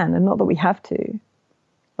can, and not that we have to.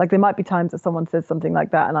 Like, there might be times that someone says something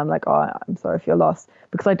like that and I'm like, oh, I'm sorry if you're lost,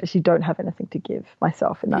 because I actually don't have anything to give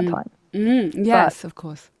myself in that time. Yes, of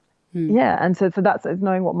course. Yeah. And so that's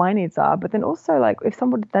knowing what my needs are. But then also, like, if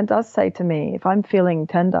someone then does say to me, if I'm feeling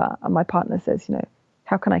tender and my partner says,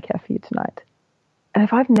 how can I care for you tonight? And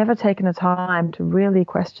if I've never taken the time to really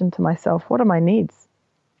question to myself, what are my needs?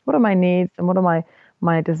 What are my needs and what are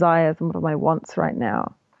my desires and what are my wants right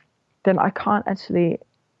now? Then I can't actually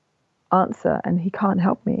answer and he can't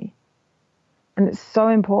help me. And it's so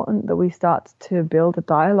important that we start to build a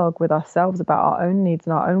dialogue with ourselves about our own needs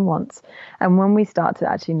and our own wants. And when we start to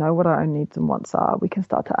actually know what our own needs and wants are, we can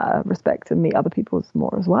start to respect and meet other people's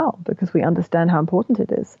more as well, because we understand how important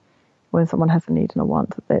it is when someone has a need and a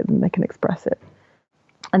want, that they can express it.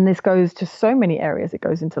 And this goes to so many areas. It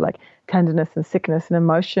goes into like tenderness and sickness and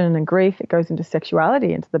emotion and grief. It goes into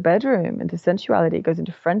sexuality, into the bedroom, into sensuality. It goes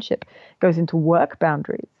into friendship. It goes into work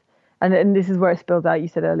boundaries. And this is where it spills out. You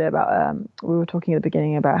said earlier about, we were talking at the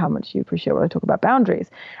beginning about how much you appreciate when I talk about boundaries.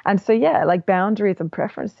 And so, yeah, like boundaries and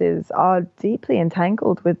preferences are deeply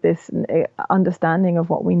entangled with this understanding of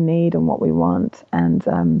what we need and what we want,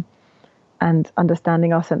 and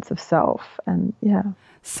understanding our sense of self. And yeah.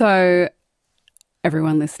 So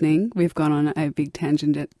everyone listening, we've gone on a big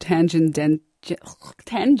tangential.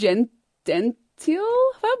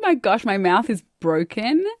 Oh my gosh, my mouth is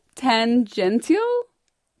broken. Tangential?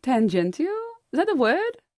 Is that the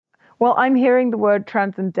word? Well, I'm hearing the word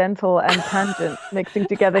transcendental and tangent mixing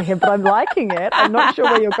together here, but I'm liking it. I'm not sure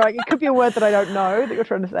where you're going. It could be a word that I don't know that you're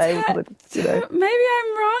trying to say. Maybe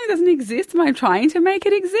I'm wrong. It doesn't exist. Am I trying to make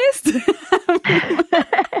it exist? Am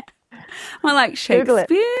I like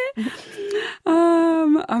Shakespeare?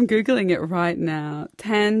 I'm Googling it right now.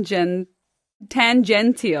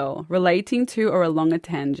 Tangential, relating to or along a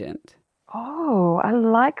tangent. Oh, I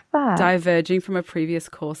like that. Diverging from a previous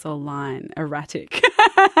course or line. Erratic.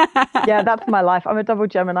 Yeah, that's my life. I'm a double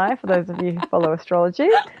Gemini, for those of you who follow astrology.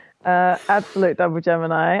 Absolute double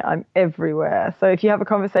Gemini. I'm everywhere. So if you have a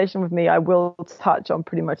conversation with me, I will touch on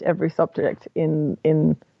pretty much every subject in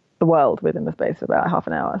the world within the space of about half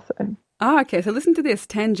an hour. So. Okay. So listen to this.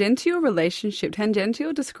 Tangential relationship.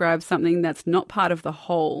 Tangential describes something that's not part of the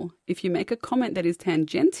whole. If you make a comment that is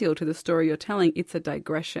tangential to the story you're telling, it's a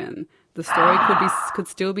digression. The story could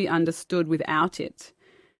still be understood without it.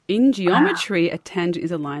 In geometry, a tangent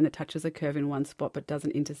is a line that touches a curve in one spot but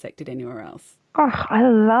doesn't intersect it anywhere else. Oh, I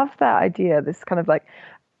love that idea. This kind of like,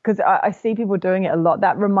 because I see people doing it a lot.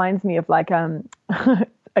 That reminds me of like,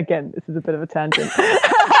 again, this is a bit of a tangent,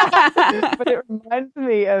 but it reminds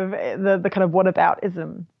me of the kind of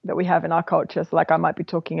whataboutism that we have in our culture. So like I might be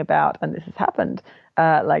talking about, and this has happened,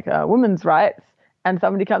 like women's rights. And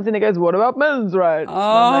somebody comes in and goes, what about men's rights? Oh.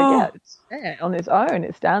 And I'm like, yeah, it's on its own.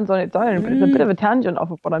 It stands on its own. But it's a bit of a tangent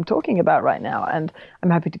off of what I'm talking about right now. And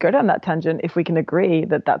I'm happy to go down that tangent if we can agree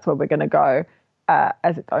that that's where we're going to go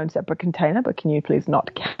as its own separate container. But can you please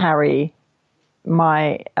not carry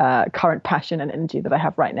my current passion and energy that I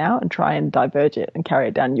have right now and try and diverge it and carry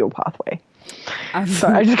it down your pathway?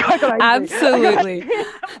 Absolutely. Absolutely.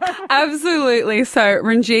 Absolutely. So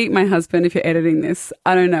Ranjit, my husband, if you're editing this,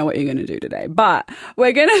 I don't know what you're going to do today, but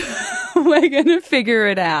we're going to figure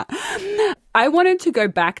it out. I wanted to go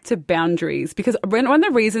back to boundaries because one of the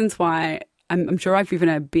reasons why I'm sure I've given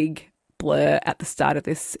a big blur at the start of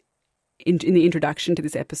this in the introduction to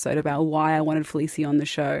this episode about why I wanted Fleassy on the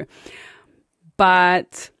show.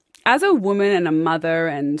 But as a woman and a mother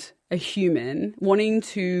and a human wanting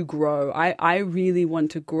to grow, I really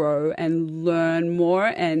want to grow and learn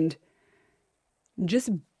more and just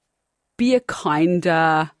be a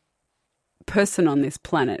kinder person on this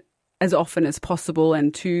planet as often as possible,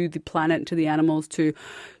 and to the planet, to the animals, to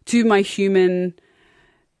my human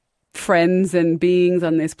friends and beings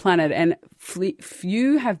on this planet. And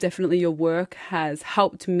you have definitely, your work has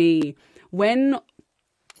helped me when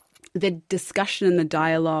the discussion and the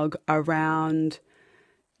dialogue around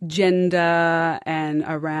gender and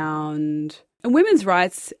around women's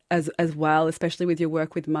rights as well, especially with your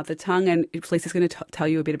work with mother tongue. And Felicia's going to tell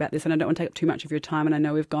you a bit about this, and I don't want to take up too much of your time, and I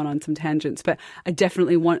know we've gone on some tangents, but I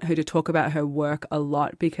definitely want her to talk about her work a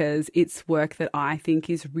lot because it's work that I think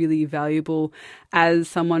is really valuable as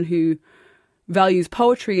someone who values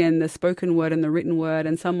poetry and the spoken word and the written word,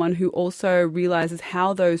 and someone who also realizes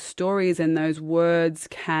how those stories and those words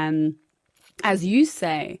can, as you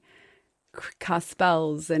say, cast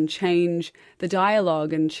spells and change the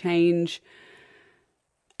dialogue and change.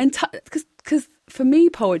 And because for me,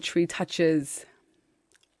 poetry touches,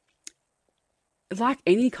 like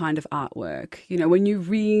any kind of artwork, you know, when you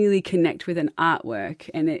really connect with an artwork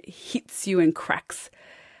and it hits you and cracks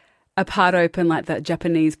a part open like that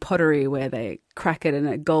Japanese pottery where they crack it and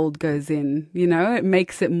a gold goes in, you know, it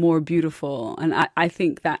makes it more beautiful. And I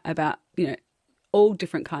think that about, you know, all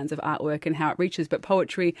different kinds of artwork and how it reaches, but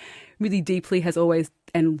poetry really deeply has always,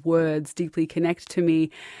 and words deeply connect to me.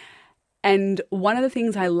 And one of the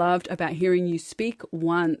things I loved about hearing you speak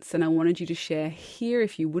once, and I wanted you to share here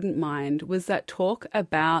if you wouldn't mind, was that talk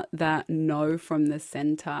about that no from the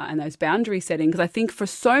center and those boundary settings. Because I think for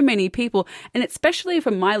so many people, and especially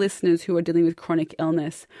for my listeners who are dealing with chronic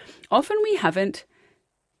illness, often we haven't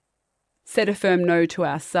said a firm no to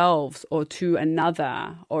ourselves or to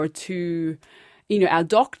another or to, you know, our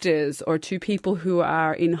doctors or to people who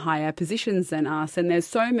are in higher positions than us. And there's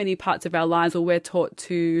so many parts of our lives where we're taught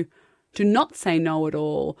to not say no at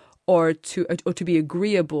all, or to be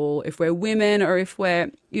agreeable if we're women, or if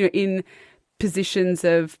we're, you know, in positions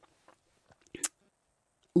of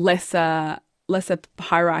lesser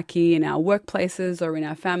hierarchy in our workplaces or in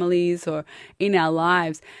our families or in our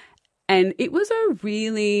lives. And it was a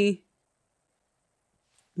really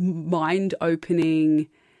mind-opening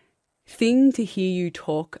thing to hear you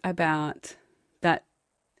talk about that,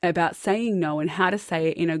 about saying no and how to say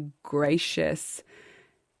it in a gracious,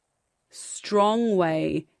 strong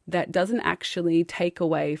way that doesn't actually take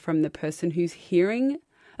away from the person who's hearing.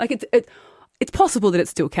 Like it's possible that it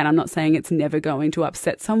still can. I'm not saying it's never going to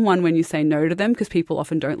upset someone when you say no to them, because people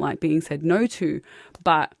often don't like being said no to,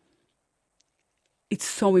 but it's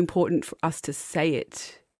so important for us to say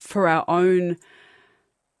it for our own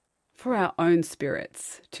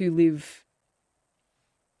spirits, to live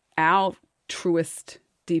our truest,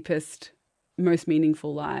 deepest, most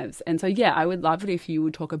meaningful lives. And so, yeah, I would love it if you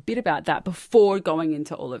would talk a bit about that before going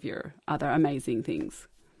into all of your other amazing things.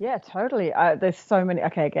 Yeah, totally. There's so many.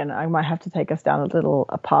 Okay, again, I might have to take us down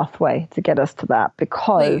a pathway to get us to that,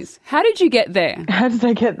 because... Please. How did you get there? How did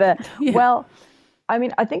I get there? Yeah. Well, I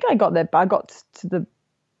mean, I think I got there, but I got to the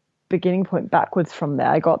beginning point backwards from there.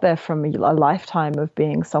 I got there from a lifetime of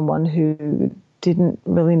being someone who didn't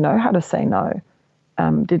really know how to say no,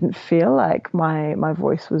 didn't feel like my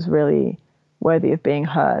voice was really worthy of being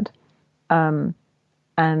heard. And,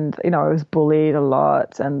 you know, I was bullied a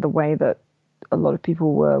lot, and the way that a lot of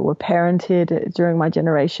people were parented during my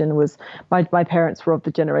generation was, my parents were of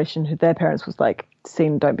the generation who their parents was like,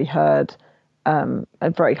 seen, don't be heard,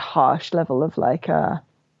 a very harsh level of like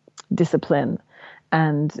discipline.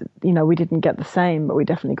 And, you know, we didn't get the same, but we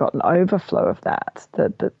definitely got an overflow of that,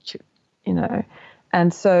 you know.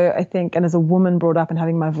 And so I think, and as a woman brought up and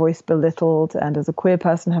having my voice belittled, and as a queer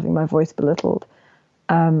person having my voice belittled,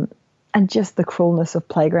 and just the cruelness of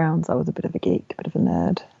playgrounds, I was a bit of a geek, a bit of a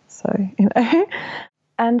nerd. So, you know,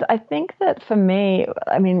 and I think that for me,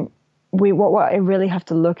 I mean, what I really have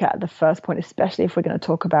to look at the first point, especially if we're going to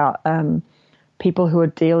talk about people who are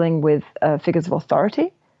dealing with figures of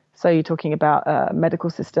authority. So you're talking about medical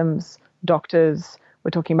systems, doctors,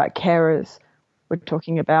 we're talking about carers, we're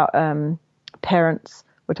talking about parents,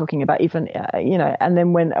 we're talking about even, you know, and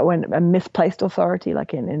then when a misplaced authority,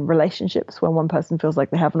 like in relationships, when one person feels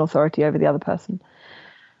like they have an authority over the other person,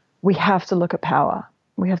 we have to look at power.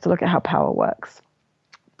 We have to look at how power works.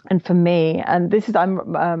 And for me, and this is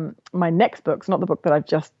my next book's not the book that I've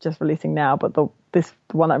just releasing now, but the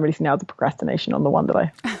one I'm releasing now is the procrastination on the one that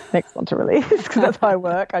I next want to release, because that's how I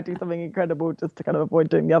work. I do something incredible just to kind of avoid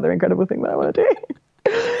doing the other incredible thing that I want to do.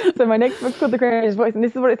 So my next book's called The Courageous Voice, and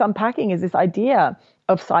this is what it's unpacking, is this idea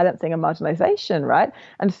of silencing and marginalization, right?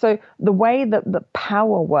 And so the way that the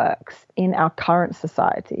power works in our current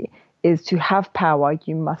society is, to have power,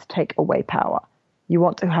 you must take away power. You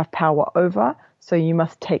want to have power over, so you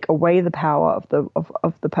must take away the power of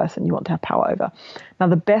the person you want to have power over. Now,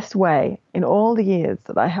 the best way in all the years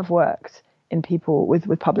that I have worked in people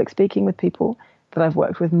with public speaking with people, that I've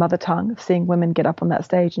worked with mother tongue, seeing women get up on that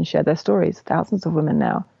stage and share their stories, thousands of women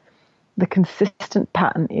now, the consistent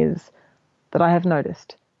pattern is that I have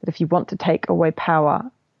noticed that if you want to take away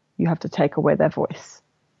power, you have to take away their voice.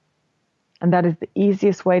 And that is the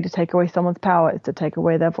easiest way to take away someone's power, is to take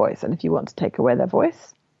away their voice. And if you want to take away their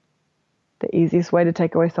voice, the easiest way to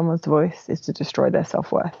take away someone's voice is to destroy their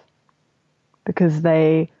self-worth, because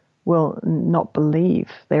they will not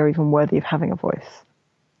believe they are even worthy of having a voice.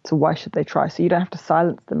 So why should they try? So you don't have to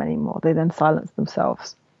silence them anymore. They then silence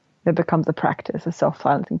themselves. It becomes a practice, a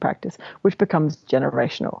self-silencing practice, which becomes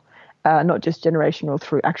generational. Not just generational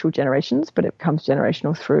through actual generations, but it becomes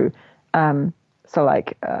generational through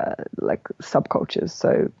like subcultures.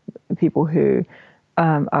 So people who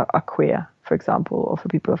are queer, for example, or for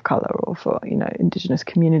people of color, or for, you know, indigenous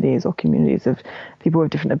communities, or communities of people with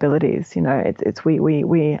different abilities. You know, it's we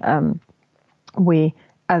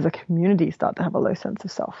as a community start to have a low sense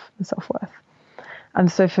of self and self-worth.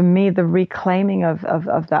 And so for me, the reclaiming of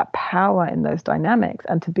that power in those dynamics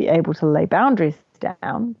and to be able to lay boundaries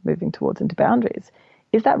down, moving towards into boundaries,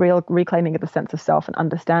 is that real reclaiming of the sense of self and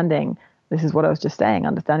understanding, this is what I was just saying,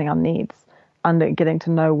 understanding our needs, and getting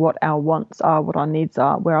to know what our wants are, what our needs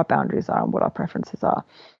are, where our boundaries are, and what our preferences are.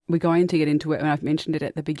 We're going to get into it, and I've mentioned it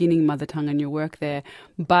at the beginning, mother tongue and your work there.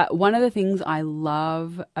 But one of the things I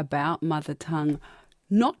love about mother tongue,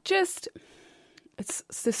 not just,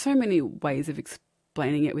 there's so many ways of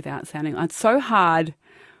explaining it without sounding, it's so hard.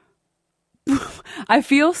 I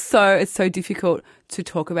feel it's so difficult to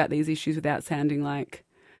talk about these issues without sounding like,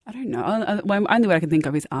 I don't know. Only what I can think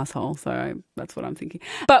of is asshole, so that's what I'm thinking.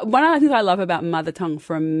 But one of the things I love about mother tongue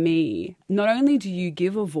from me, not only do you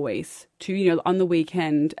give a voice to, on the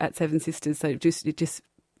weekend at Seven Sisters, so just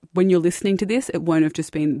when you're listening to this, it won't have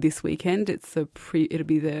just been this weekend. It'll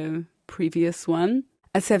be the previous one.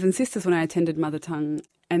 At Seven Sisters, when I attended mother tongue,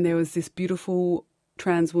 and there was this beautiful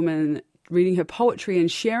trans woman reading her poetry and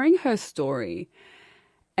sharing her story.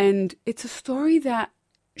 And it's a story that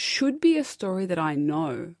should be a story that I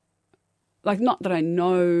know. Like, not that I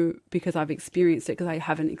know because I've experienced it, because I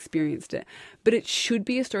haven't experienced it, but it should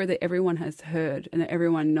be a story that everyone has heard and that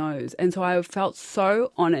everyone knows. And so I felt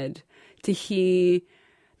so honoured to hear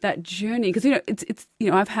that journey, because it's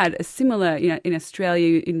I've had a similar, in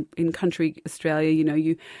Australia, in country Australia,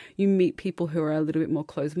 you meet people who are a little bit more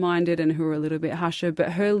closed-minded and who are a little bit harsher,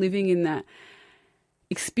 but her living in that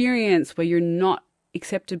experience where you're not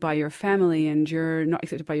accepted by your family and you're not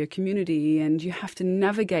accepted by your community, and you have to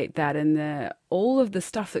navigate that, and all of the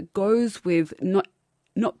stuff that goes with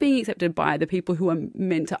not being accepted by the people who are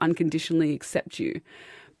meant to unconditionally accept you,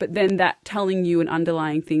 but then that telling you an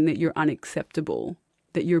underlying thing that you're unacceptable,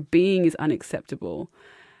 that your being is unacceptable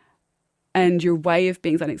and your way of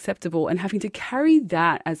being is unacceptable, and having to carry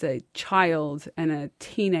that as a child and a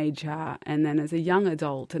teenager and then as a young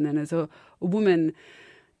adult and then as a woman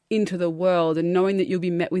into the world, and knowing that you'll be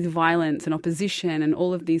met with violence and opposition and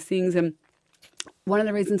all of these things. And one of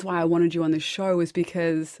the reasons why I wanted you on the show is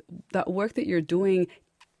because that work that you're doing,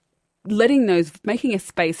 making a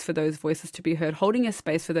space for those voices to be heard, holding a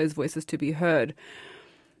space for those voices to be heard,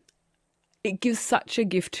 it gives such a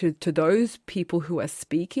gift to those people who are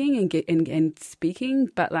speaking and speaking.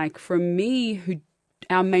 But like for me, who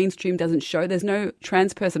our mainstream doesn't show, there's no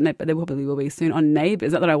trans person, but there probably will be soon, on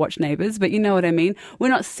Neighbours. Not that I watch Neighbours, but you know what I mean. We're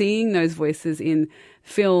not seeing those voices in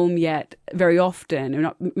film yet very often. We're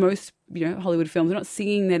not, most Hollywood films, we're not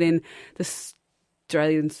seeing that in the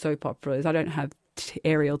Australian soap operas. I don't have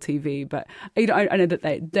aerial TV, but I know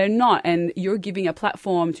that they're not. And you're giving a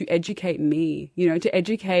platform to educate me, to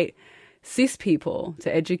educate cis people,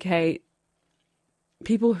 to educate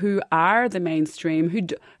people who are the mainstream,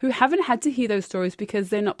 who haven't had to hear those stories because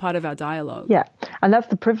they're not part of our dialogue. Yeah, and that's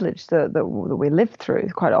the privilege that we live through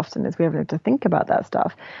quite often, is we haven't had to think about that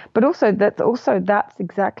stuff. But also that's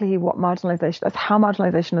exactly what marginalization, that's how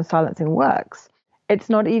marginalization and silencing works. It's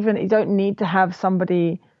not even, you don't need to have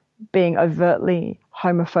somebody being overtly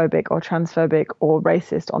homophobic or transphobic or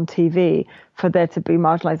racist on TV for there to be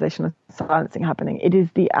marginalization and silencing happening. It is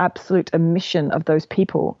the absolute omission of those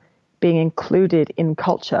people being included in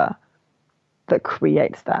culture that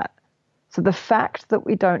creates that. So the fact that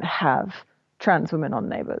we don't have trans women on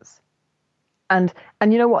Neighbours, and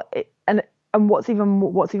you know what, and what's even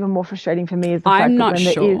more frustrating for me is the fact that when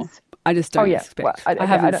there is, I just don't expect. I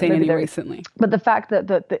haven't seen any recently. But the fact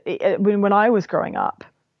that when I was growing up,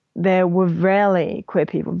 there were rarely queer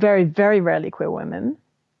people, very, very rarely queer women,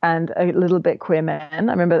 and a little bit queer men.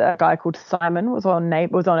 I remember a guy called Simon was on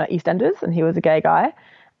EastEnders, and he was a gay guy.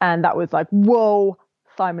 And that was like, whoa,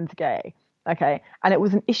 Simon's gay. Okay. And it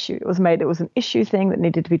was an issue. It was an issue thing that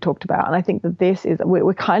needed to be talked about. And I think that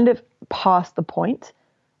we're kind of past the point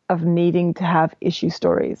of needing to have issue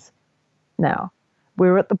stories now.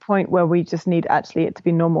 We're at the point where we just need actually it to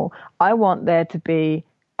be normal. I want there to be,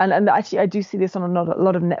 and actually I do see this on a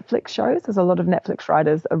lot of Netflix shows. There's a lot of Netflix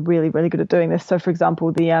writers that are really, really good at doing this. So for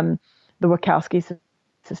example, the Wachowski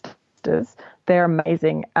sisters, they're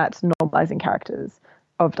amazing at normalizing characters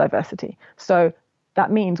of diversity. So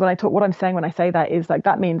that means when I say that is like,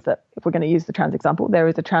 that means that if we're going to use the trans example, there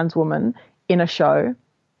is a trans woman in a show,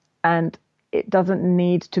 and it doesn't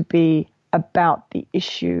need to be about the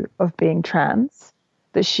issue of being trans,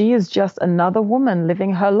 that she is just another woman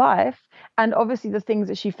living her life. And obviously the things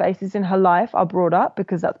that she faces in her life are brought up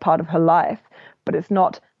because that's part of her life, but it's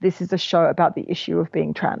not, this is a show about the issue of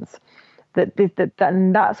being trans. And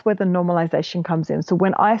that's where the normalization comes in. So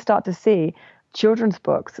when I start to see children's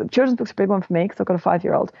books are a big one for me because I've got a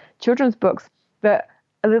 5-year-old. Children's books that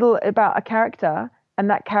a little about a character, and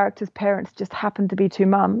that character's parents just happen to be two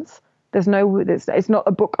mums, It's not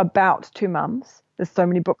a book about two mums. There's so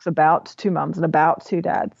many books about two mums and about two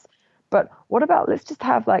dads. But what about, let's just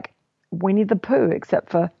have like Winnie the Pooh,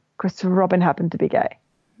 except for Christopher Robin happened to be gay.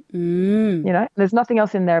 You know, there's nothing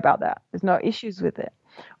else in there about that. There's no issues with it.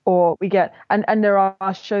 Or we get, and there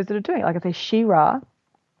are shows that are doing it. Like I say, She-Ra. Do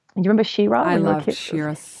you remember She-Ra? I love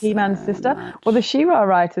She-Ra. He-Man's sister. Well, the She-Ra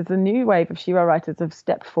writers, the new wave of She-Ra writers have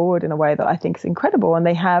stepped forward in a way that I think is incredible. And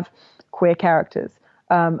they have queer characters.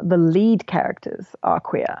 The lead characters are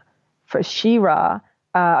queer. For She-Ra,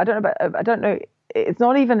 I don't know. It's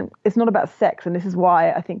not about sex. And this is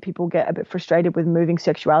why I think people get a bit frustrated with moving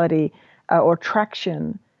sexuality or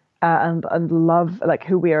attraction and love, like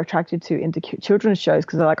who we are attracted to, into children's shows,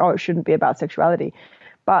 because they're like, oh, it shouldn't be about sexuality.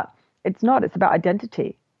 But it's not. It's about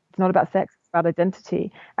identity. It's not about sex. It's about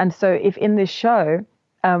identity. And so if in this show,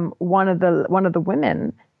 one of the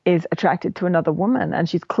women is attracted to another woman, and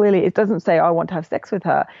she's clearly, it doesn't say, oh, I want to have sex with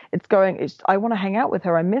her. It's I want to hang out with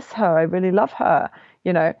her. I miss her. I really love her.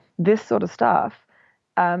 You know, this sort of stuff.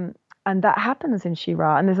 And that happens in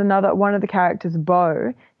She-Ra. And there's one of the characters,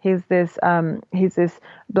 Bo. He's this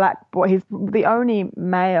black boy. He's the only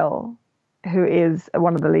male who is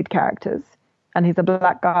one of the lead characters. And he's a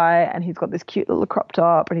black guy, and he's got this cute little crop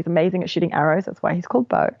top, and he's amazing at shooting arrows. That's why he's called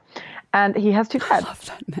Bo. And he has two dads. I love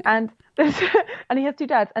that name. And he has two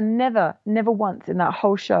dads. And never once in that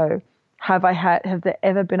whole show has there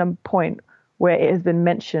ever been a point where it has been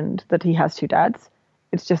mentioned that he has two dads.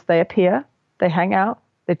 It's just they appear, they hang out,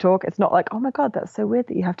 they talk. It's not like, oh my God, that's so weird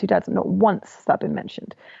that you have two dads. Not once has that been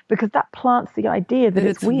mentioned, because that plants the idea that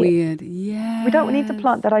it's weird. Yeah. We don't need to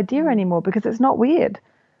plant that idea anymore, because it's not weird.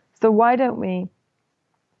 So why don't we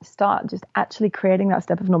start just actually creating that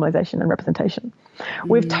step of normalization and representation?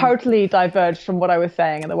 We've totally diverged from what I was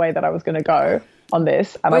saying and the way that I was going to go on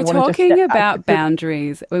this. And we're talking about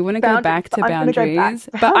boundaries. We want to go back to boundaries.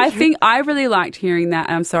 But I think I really liked hearing that.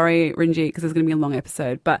 And I'm sorry, Rinji, because it's going to be a long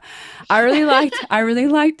episode. But I really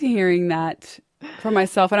liked hearing that for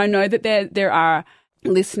myself. And I know that there are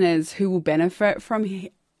listeners who will benefit from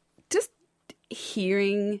just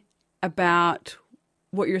hearing about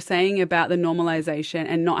what you're saying about the normalization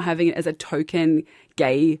and not having it as a token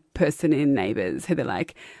gay person in Neighbours, who they're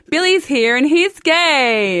like, Billy's here and he's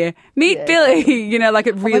gay. Meet Billy. You know, like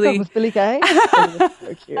it really. Oh my God, was Billy gay? Billy was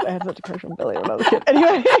so cute. I had such a crush on Billy when I was a kid.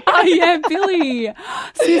 Anyway. Oh yeah, Billy.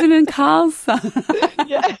 Susan and Carl's son.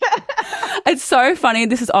 Yeah. It's so funny.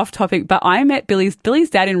 This is off topic, but I met Billy's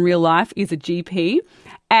dad in real life is a GP.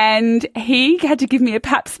 And he had to give me a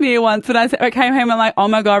pap smear once. And I came home and I'm like, oh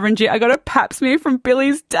my God, Renji, I got a pap smear from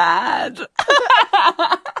Billy's dad.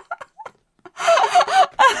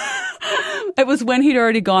 It was when he'd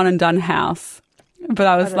already gone and done house. But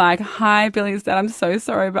I was like, hi, Billy's dad, I'm so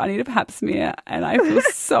sorry, but I need a pap smear. And I feel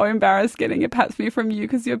so embarrassed getting a pap smear from you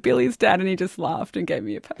because you're Billy's dad. And he just laughed and gave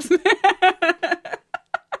me a pap smear.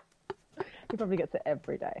 He probably gets it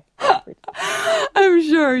every day. I'm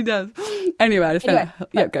sure he does. Anyway, I just found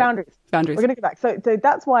go. Boundaries. We're going to go back. So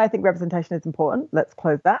that's why I think representation is important. Let's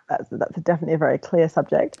close that. That's definitely a very clear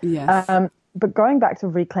subject. Yes. But going back to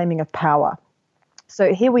reclaiming of power.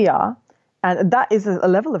 So here we are, and that is a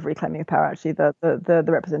level of reclaiming of power, actually, the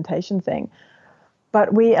representation thing.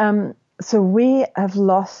 But we have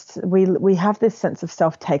lost. We have this sense of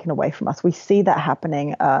self taken away from us. We see that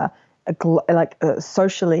happening.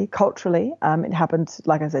 Socially, culturally, it happens,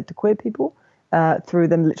 like I said, to queer people, through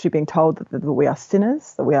them literally being told that we are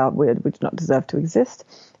sinners, that we do not deserve to exist.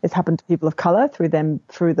 It's happened to people of color through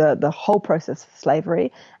the whole process of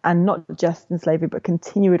slavery, and not just in slavery, but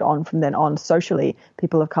continued on from then on. Socially,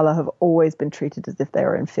 people of color have always been treated as if they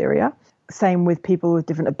are inferior. Same with people with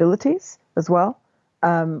different abilities as well.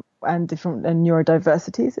 And different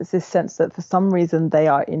neurodiversities. It's this sense that for some reason they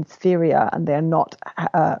are inferior and they're not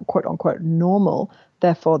quote unquote normal,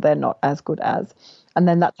 therefore they're not as good as. And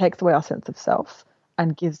then that takes away our sense of self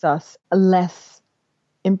and gives us less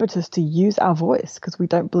impetus to use our voice, because we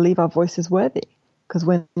don't believe our voice is worthy, because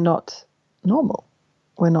we're not normal.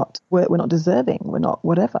 We're not deserving. We're not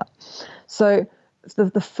whatever. So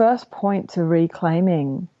the first point to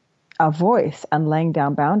reclaiming our voice and laying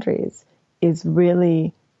down boundaries is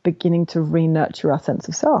really beginning to re-nurture our sense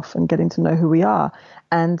of self and getting to know who we are.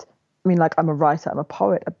 And I mean, like, I'm a writer, I'm a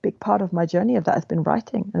poet. A big part of my journey of that has been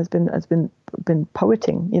writing, has been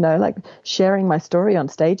poeting, you know, like sharing my story on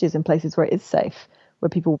stages in places where it is safe, where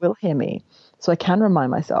people will hear me, so I can remind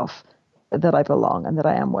myself that I belong and that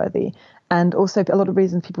I am worthy. And also, a lot of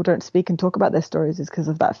reasons people don't speak and talk about their stories is because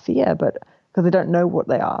of that fear, but because they don't know what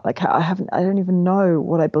they are. Like, I don't even know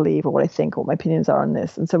what I believe or what I think or what my opinions are on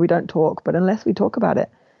this. And so we don't talk. But unless we talk about it,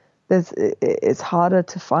 it's harder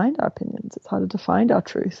to find our opinions. It's harder to find our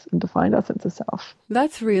truth and to find our sense of self.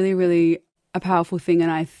 That's really, really a powerful thing. And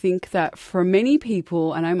I think that for many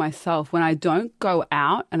people, I know myself, when I don't go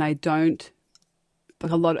out and I don't,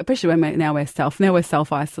 like a lot, especially when we're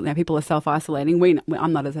self-isolating, people are self-isolating.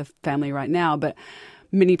 I'm not as a family right now, but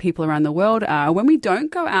many people around the world are. When we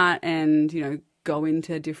don't go out and, go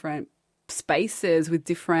into different spaces with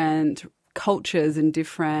different cultures and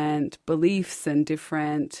different beliefs and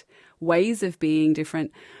different ways of being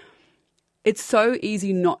different, it's so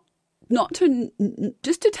easy not to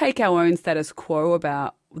just to take our own status quo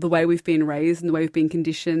about the way we've been raised and the way we've been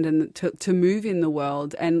conditioned and to move in the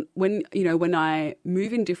world. And when I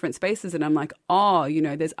move in different spaces and I'm like,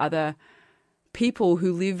 there's other people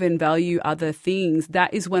who live and value other things,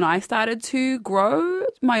 that is when I started to grow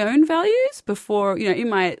my own values. Before, in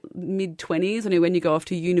my mid-20s, when you go off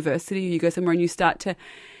to university or you go somewhere and you start to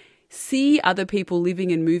see other people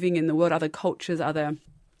living and moving in the world, other cultures, other,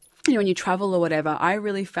 when you travel or whatever, I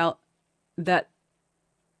really felt that,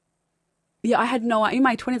 in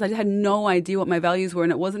my 20s, I just had no idea what my values were.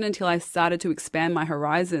 And it wasn't until I started to expand my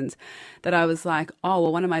horizons that I was like,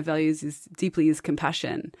 one of my values is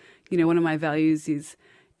compassion. One of my values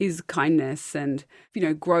is kindness and,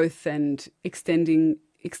 growth and extend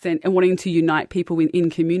and wanting to unite people in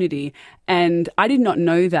community. And I did not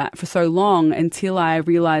know that for so long until I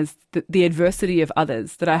realized that the adversity of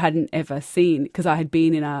others that I hadn't ever seen because I had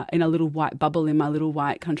been in a little white bubble in my little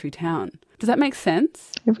white country town. Does that make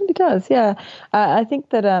sense? It really does, yeah. I think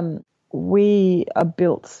that we are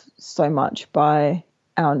built so much by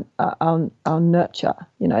our nurture,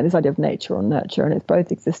 this idea of nature or nurture, and it's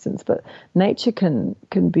both existence, but nature can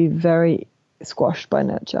be very squashed by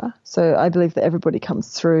nurture. So I believe that everybody comes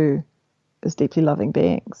through as deeply loving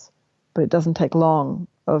beings, but it doesn't take long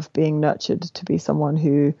of being nurtured to be someone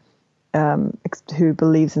who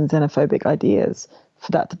believes in xenophobic ideas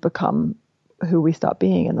for that to become who we start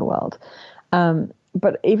being in the world.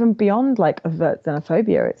 But even beyond like overt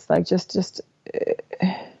xenophobia, it's like just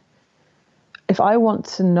if I want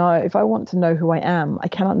to know who I am, I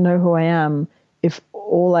cannot know who I am if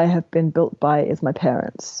all I have been built by is my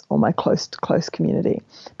parents or my close community,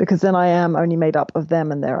 because then I am only made up of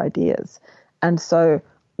them and their ideas. And so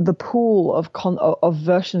the pool of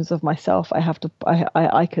versions of myself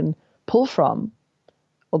I can pull from,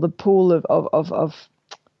 or the pool of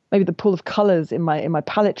maybe the pool of colors in my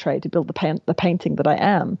palette tray to build the painting that I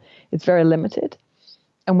am, is very limited.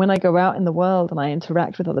 And when I go out in the world and I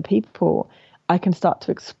interact with other people, I can start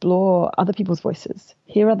to explore other people's voices,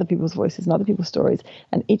 hear other people's voices and other people's stories.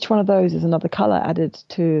 And each one of those is another color added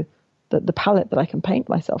to the palette that I can paint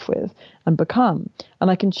myself with and become. And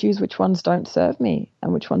I can choose which ones don't serve me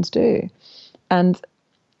and which ones do.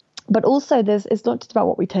 But also it's not just about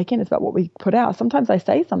what we take in, it's about what we put out. Sometimes I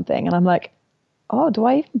say something and I'm like, do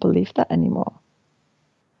I even believe that anymore?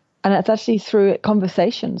 And it's actually through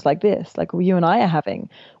conversations like this, like you and I are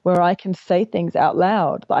having, where I can say things out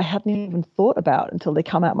loud that I hadn't even thought about until they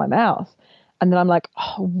come out my mouth. And then I'm like,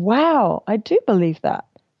 wow, I do believe that.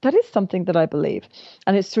 That is something that I believe.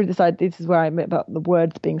 And it's through this is where I meant about the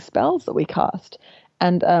words being spells that we cast.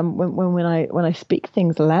 And when I speak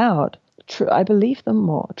things aloud, I believe them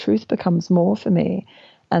more. Truth becomes more for me.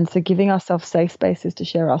 And so giving ourselves safe spaces to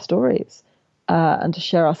share our stories and to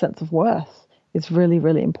share our sense of worth is really,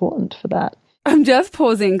 really important for that. I'm just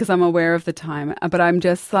pausing because I'm aware of the time, but I'm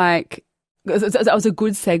just like, that was a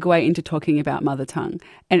good segue into talking about mother tongue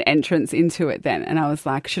and entrance into it then. And I was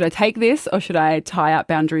like, should I take this or should I tie up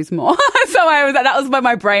boundaries more? So that was where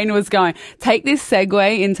my brain was going. Take this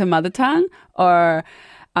segue into mother tongue or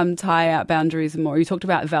tie up boundaries more. You talked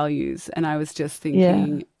about values and I was just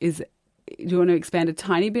thinking, do you want to expand a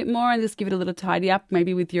tiny bit more and just give it a little tidy up,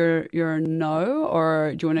 maybe with your no,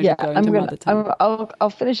 or do you want to go into mother tongue? I'll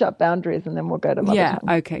finish up boundaries and then we'll go to mother tongue.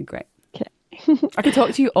 Yeah, okay, great. Okay. I could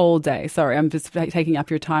talk to you all day. Sorry, I'm just taking up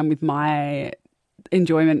your time with my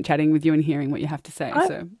enjoyment chatting with you and hearing what you have to say.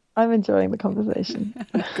 I'm enjoying the conversation.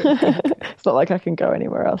 It's not like I can go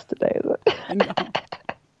anywhere else today, is it?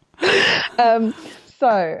 No.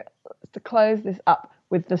 So to close this up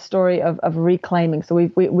with the story of reclaiming. So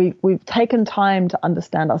we've taken time to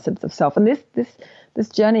understand our sense of self, and this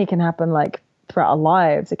journey can happen like throughout our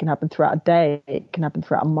lives. It can happen throughout a day. It can happen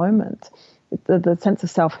throughout a moment. The sense of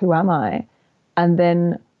self. Who am I? And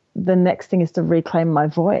then the next thing is to reclaim my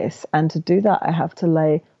voice. And to do that, I have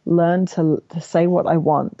to learn to say what I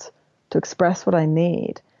want, to express what I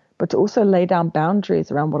need, but to also lay down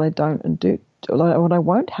boundaries around what I don't and do, what I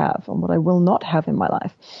won't have and what I will not have in my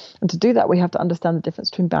life. And to do that, we have to understand the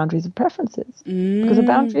difference between boundaries and preferences, because a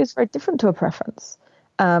boundary is very different to a preference.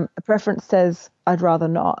 A preference says, I'd rather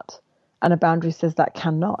not. And a boundary says that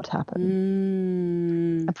cannot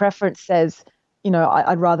happen. A preference says,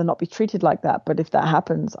 I'd rather not be treated like that, but if that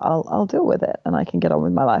happens, I'll deal with it and I can get on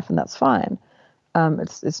with my life and that's fine.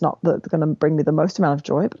 It's not going to bring me the most amount of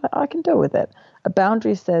joy, but I can deal with it. A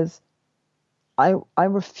boundary says, I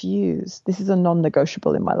refuse. This is a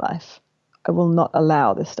non-negotiable in my life. I will not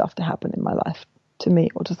allow this stuff to happen in my life to me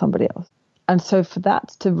or to somebody else. And so for that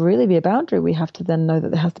to really be a boundary, we have to then know that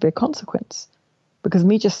there has to be a consequence, because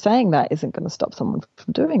me just saying that isn't going to stop someone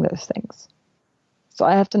from doing those things. So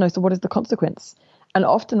I have to know, so what is the consequence? And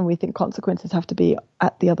often we think consequences have to be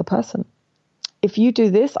at the other person. If you do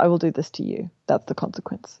this, I will do this to you. That's the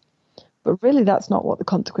consequence. But really, that's not what the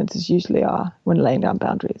consequences usually are when laying down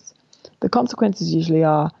boundaries. The consequences usually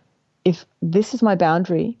are, if this is my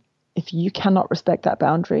boundary, if you cannot respect that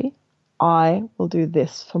boundary, I will do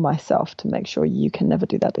this for myself to make sure you can never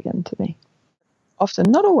do that again to me.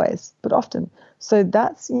 Often, not always, but often. So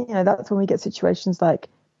that's when we get situations like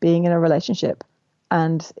being in a relationship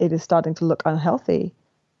and it is starting to look unhealthy.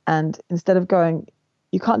 And instead of going,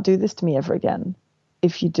 you can't do this to me ever again.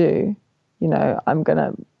 If you do, I'm going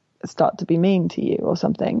to start to be mean to you or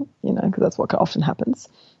something, because that's what often happens.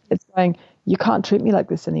 It's going, you can't treat me like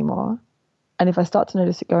this anymore. And if I start to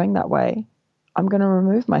notice it going that way, I'm going to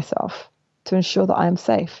remove myself to ensure that I am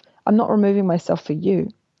safe. I'm not removing myself for you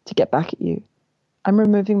to get back at you. I'm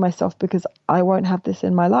removing myself because I won't have this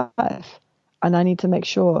in my life. And I need to make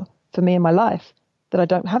sure for me in my life that I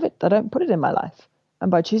don't have it, I don't put it in my life.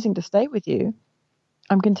 And by choosing to stay with you,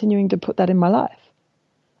 I'm continuing to put that in my life.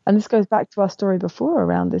 And this goes back to our story before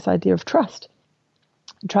around this idea of trust.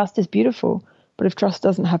 Trust is beautiful, but if trust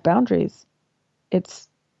doesn't have boundaries, and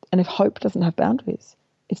if hope doesn't have boundaries,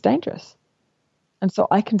 it's dangerous. And so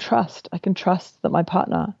I can trust that my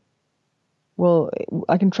partner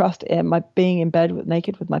I can trust my being in bed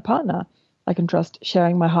naked with my partner. I can trust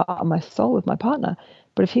sharing my heart and my soul with my partner.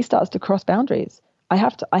 But if he starts to cross boundaries, I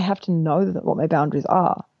have to know what my boundaries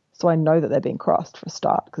are, so I know that they're being crossed for a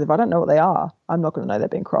start. Because if I don't know what they are, I'm not going to know they're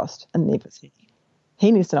being crossed. And neither is he.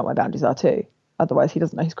 He needs to know what my boundaries are too. Otherwise, he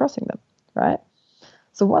doesn't know he's crossing them, right?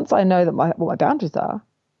 So once I know what my boundaries are,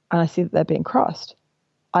 and I see that they're being crossed,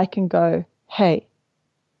 I can go, hey,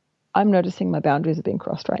 I'm noticing my boundaries are being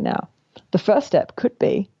crossed right now. The first step could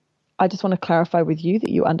be, I just want to clarify with you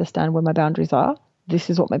that you understand where my boundaries are. This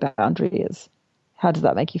is what my boundary is. How does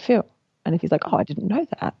that make you feel? And if he's like, oh, I didn't know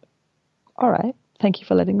that. All right, thank you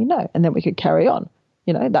for letting me know. And then we could carry on.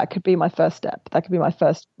 That could be my first step. That could be my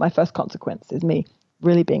first consequence, is me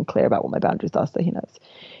really being clear about what my boundaries are so he knows.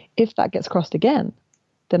 If that gets crossed again,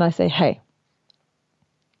 then I say, hey,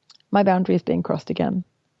 my boundary is being crossed again.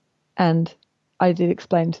 And I did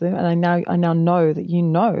explain to them, and I now know that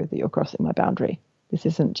you're crossing my boundary. This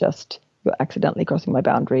isn't just you're accidentally crossing my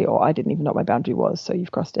boundary, or I didn't even know what my boundary was, so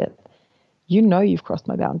you've crossed it. You've crossed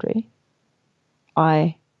my boundary.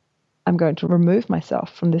 I am going to remove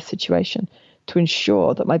myself from this situation to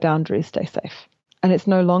ensure that my boundaries stay safe. And it's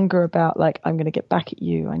no longer about I'm going to get back at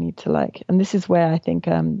you. I need to and this is where I think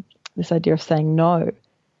this idea of saying no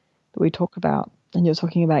that we talk about, and you're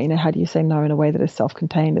talking about, how do you say no in a way that is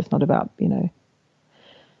self-contained? It's not about,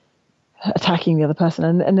 attacking the other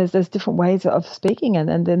person. And there's different ways of speaking.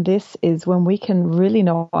 And then this is when we can really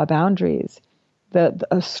know our boundaries, that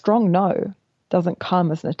a strong no doesn't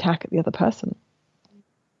come as an attack at the other person.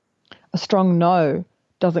 A strong no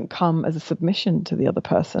doesn't come as a submission to the other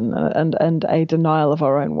person and a denial of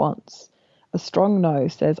our own wants. A strong no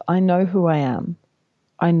says, I know who I am.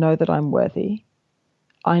 I know that I'm worthy.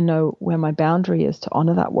 I know where my boundary is to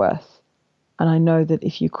honor that worth. And I know that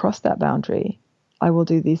if you cross that boundary, I will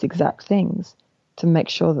do these exact things to make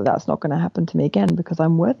sure that that's not going to happen to me again, because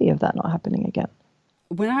I'm worthy of that not happening again.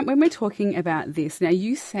 When we're talking about this, now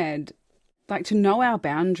you said, to know our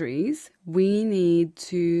boundaries, we need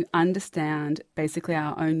to understand basically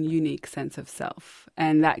our own unique sense of self.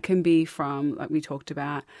 And that can be from, like we talked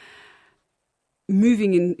about,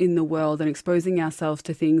 moving in the world and exposing ourselves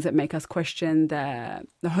to things that make us question the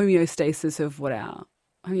homeostasis of what our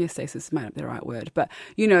homeostasis might not be the right word, but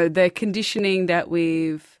the conditioning that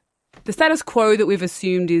the status quo that we've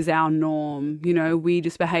assumed is our norm. We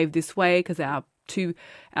just behave this way because our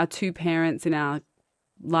two parents in our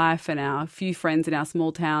life and our few friends in our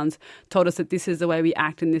small towns told us that this is the way we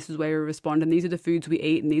act and this is the way we respond and these are the foods we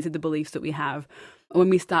eat and these are the beliefs that we have. When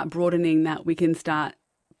we start broadening that, we can start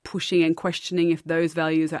pushing and questioning if those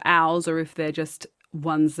values are ours or if they're just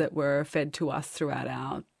ones that were fed to us throughout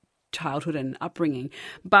our childhood and upbringing.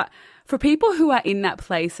 But for people who are in that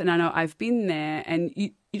place, and I know I've been there, and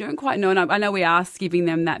you don't quite know, and I know we are giving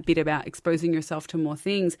them that bit about exposing yourself to more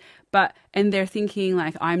things, and they're thinking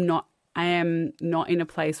I'm not I am not in a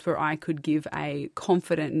place where I could give a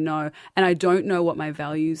confident no, and I don't know what my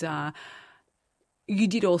values are. You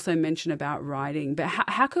did also mention about writing, but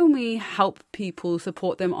how can we help people,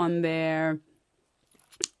 support them on their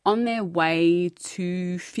way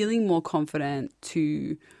to feeling more confident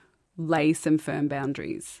to lay some firm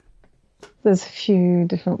boundaries? There's a few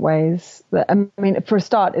different ways. For a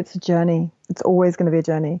start, it's a journey. It's always going to be a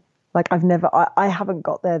journey. Like I haven't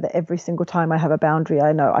got there that every single time I have a boundary,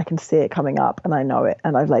 I know I can see it coming up and I know it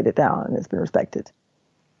and I've laid it down and it's been respected.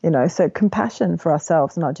 So compassion for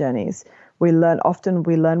ourselves and our journeys. We learn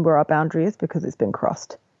where our boundary is because it's been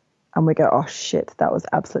crossed. And we go, oh shit, that was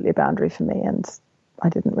absolutely a boundary for me and I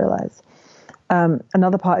didn't realize.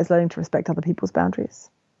 Another part is learning to respect other people's boundaries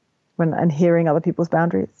and hearing other people's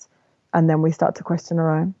boundaries. And then we start to question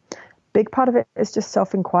our own. Big part of it is just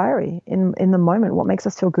self-inquiry in the moment. What makes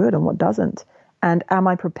us feel good and what doesn't? And am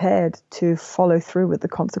I prepared to follow through with the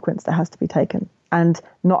consequence that has to be taken? And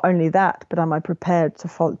not only that, but am I prepared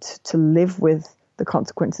to live with the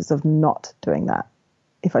consequences of not doing that?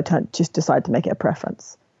 If I just decide to make it a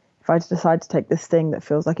preference. If I decide to take this thing that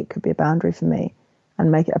feels like it could be a boundary for me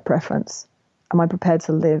and make it a preference, am I prepared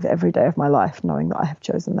to live every day of my life knowing that I have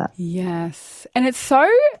chosen that? Yes. And it's so,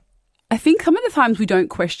 I think some of the times we don't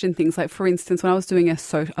question things. Like, for instance, when I was doing my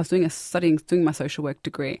social work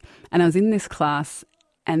degree, and I was in this class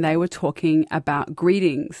and they were talking about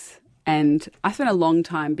greetings. And I spent a long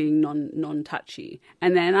time being non-touchy.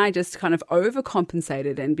 And then I just kind of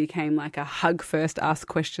overcompensated and became like a hug first, ask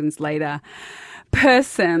questions later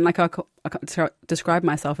person. Like I can't describe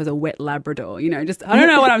myself as a wet Labrador, just, I don't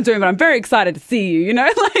know what I'm doing, but I'm very excited to see you,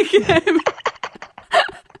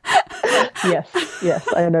 Yes,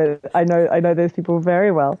 I know those people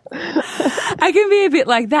very well. I can be a bit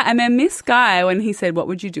like that. And then this guy, when he said, what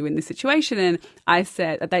would you do in this situation? And I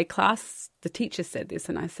said, the teacher said this,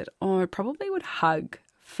 and I said, I probably would hug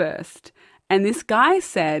first. And this guy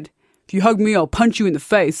said, if you hug me, I'll punch you in the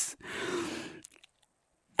face.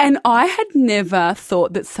 And I had never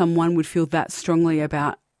thought that someone would feel that strongly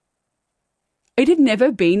about it. Had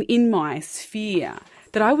never been in my sphere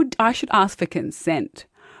that I should ask for consent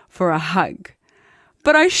for a hug.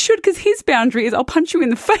 But I should, because his boundary is I'll punch you in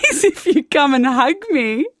the face if you come and hug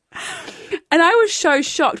me. And I was so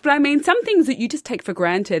shocked. But I mean, some things that you just take for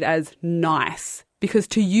granted as nice, because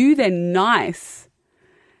to you they're nice.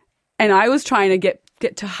 And I was trying to get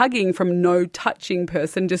to hugging from no touching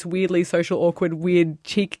person, just weirdly social awkward, weird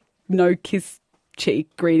cheek, no kiss cheek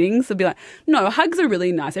greetings. I'd be like, no, hugs are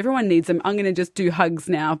really nice. Everyone needs them. I'm going to just do hugs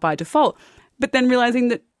now by default. But then realizing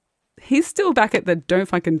that he's still back at the don't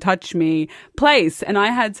fucking touch me place. And I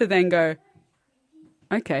had to then go,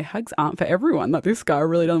 okay, hugs aren't for everyone. Like, this guy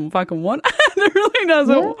really doesn't fucking want really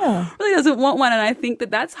doesn't want one. And I think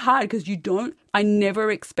that that's hard because I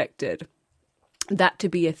never expected that to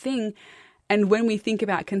be a thing. And when we think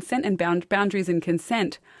about consent and boundaries and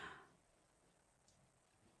consent,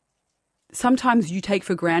 sometimes you take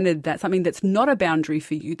for granted that something that's not a boundary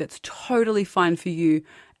for you, that's totally fine for you,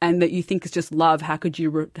 and that you think is just love. How could you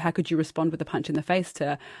respond with a punch in the face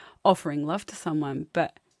to offering love to someone?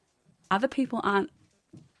 But other people aren't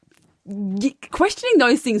questioning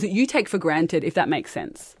those things that you take for granted, if that makes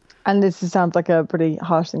sense. And this sounds like a pretty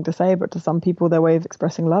harsh thing to say, but to some people, their way of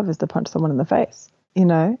expressing love is to punch someone in the face. And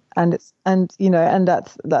that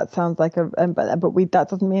sounds like that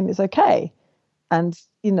doesn't mean it's okay. And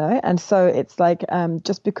so it's like,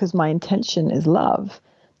 just because my intention is love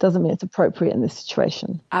doesn't mean it's appropriate in this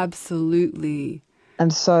situation. Absolutely.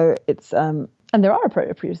 And so it's, and there are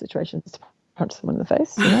appropriate situations to punch someone in the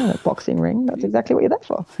face, a boxing ring, that's exactly what you're there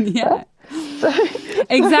for. Yeah. So.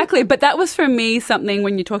 Exactly. But that was for me something,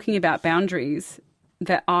 when you're talking about boundaries,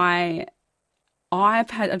 that I'm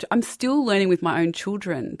still learning with my own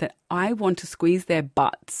children, that I want to squeeze their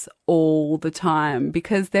butts all the time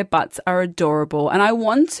because their butts are adorable and I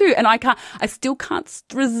want to, and I still can't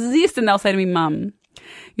resist. And they'll say to me, Mum,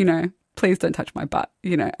 please don't touch my butt,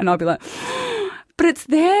 and I'll be like, but it's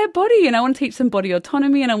their body, and I want to teach them body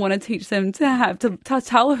autonomy, and I want to teach them to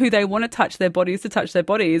tell who they want to touch their bodies,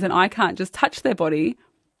 and I can't just touch their body.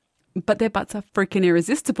 But their butts are freaking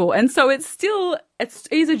irresistible. And so it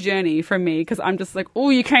is a journey for me, because I'm just like,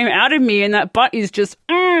 oh, you came out of me and that butt is just,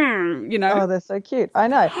 Oh, they're so cute. I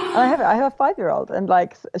know. I have a 5-year-old, and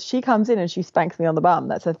like, she comes in and she spanks me on the bum.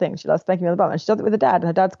 That's her thing. She loves spanking me on the bum, and she does it with her dad, and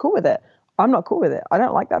her dad's cool with it. I'm not cool with it. I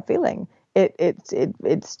don't like that feeling.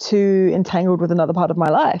 It's too entangled with another part of my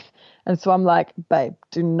life. And so I'm like, babe,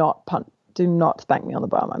 do not spank me on the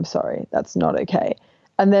bum. I'm sorry. That's not okay.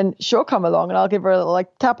 And then she'll come along and I'll give her a little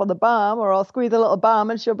tap on the bum, or I'll squeeze a little bum,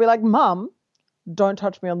 and she'll be like, Mum, don't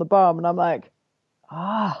touch me on the bum. And I'm like,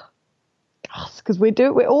 because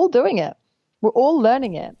we're all doing it. We're all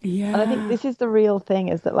learning it. Yeah. And I think this is the real thing,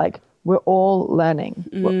 is that like we're all learning.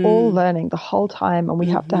 We're all learning the whole time, and we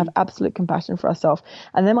have to have absolute compassion for ourselves.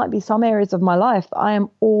 And there might be some areas of my life that I am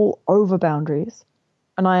all over boundaries,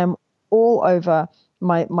 and I am all over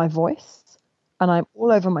my voice, and I'm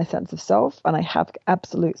all over my sense of self, and I have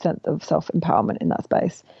absolute sense of self-empowerment in that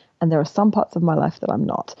space. And there are some parts of my life that I'm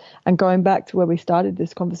not. And going back to where we started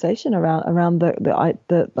this conversation around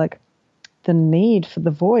the need for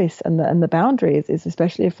the voice and the boundaries, is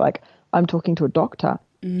especially if like I'm talking to a doctor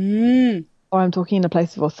or I'm talking in a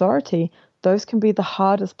place of authority, those can be the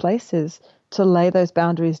hardest places to lay those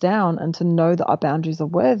boundaries down and to know that our boundaries are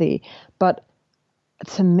worthy. But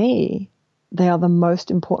to me, they are the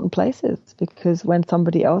most important places, because when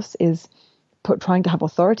somebody else is trying to have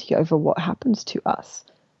authority over what happens to us,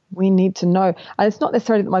 we need to know. And it's not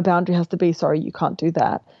necessarily that my boundary has to be, sorry, you can't do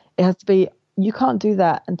that. It has to be, you can't do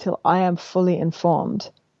that until I am fully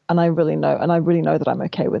informed and I really know that I'm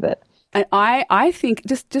okay with it. And I think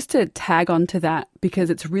just to tag on to that, because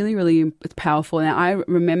it's really, really it's powerful. And I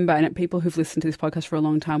remember, and people who've listened to this podcast for a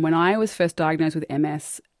long time, when I was first diagnosed with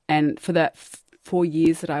MS, and for that 4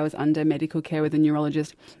 years that I was under medical care with a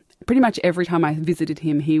neurologist, pretty much every time I visited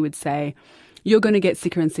him, he would say, you're going to get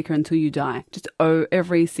sicker and sicker until you die. Just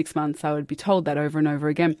every 6 months I would be told that over and over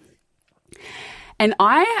again. And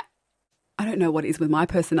I don't know what it is with my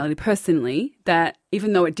personality personally, that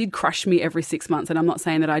even though it did crush me every 6 months, and I'm not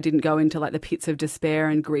saying that I didn't go into like the pits of despair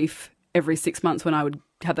and grief every 6 months when I would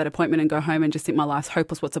have that appointment and go home and just think my life's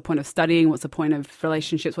hopeless. What's the point of studying? What's the point of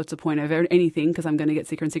relationships? What's the point of anything? Because I'm going to get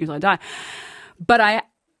sicker and sicker until I die. But I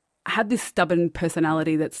had this stubborn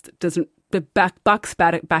personality that bucks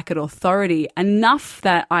back at authority enough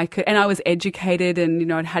that I could, and I was educated and, you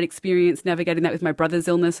know, I'd had experience navigating that with my brother's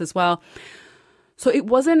illness as well. So it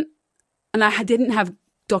wasn't, and I didn't have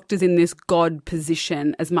doctors in this God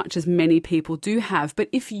position as much as many people do have. But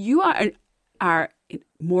if you are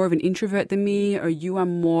more of an introvert than me, or you are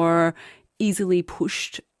more easily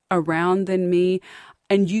pushed around than me,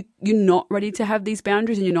 and you're not ready to have these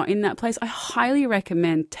boundaries and you're not in that place, I highly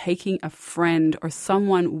recommend taking a friend or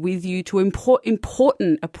someone with you to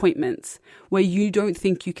important appointments where you don't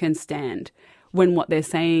think you can stand, when what they're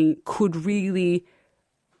saying could really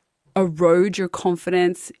erode your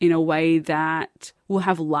confidence in a way that will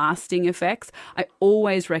have lasting effects. I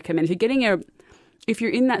always recommend, if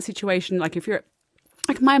you're in that situation, like if you're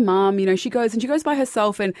like my mom, you know, she goes by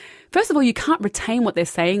herself, and first of all, you can't retain what they're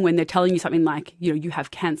saying when they're telling you something like, you know, you have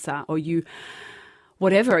cancer or you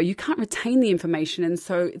whatever. You can't retain the information. And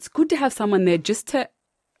so it's good to have someone there just to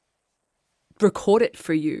record it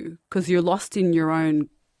for you, because you're lost in your own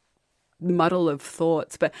muddle of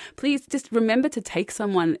thoughts. But please just remember to take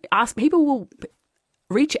someone, people will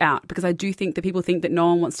reach out, because I do think that people think that no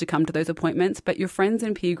one wants to come to those appointments, but your friends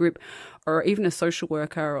and peer group, or even a social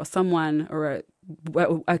worker or someone, or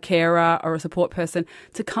a carer or a support person,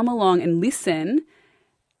 to come along and listen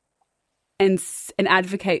and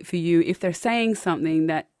advocate for you if they're saying something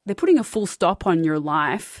that they're putting a full stop on your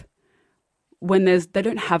life when they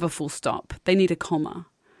don't have a full stop. They need a comma,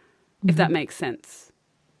 if that makes sense.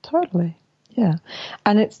 Totally. Yeah.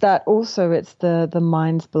 And it's that also, it's the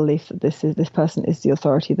mind's belief that this person is the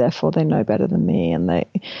authority, therefore they know better than me. And they,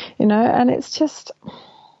 you know, and it's just,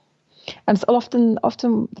 and so often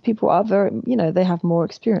the people are very, you know, they have more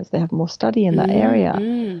experience, they have more study in that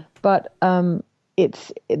area. But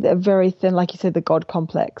it's a very thin, like you said, the God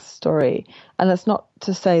complex story. And it's not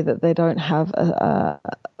to say that they don't have a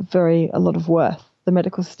lot of worth. The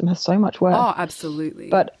medical system has so much worth. Oh, absolutely.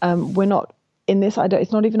 But we're not, in this,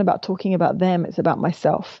 it's not even about talking about them, it's about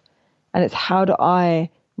myself. And it's how do I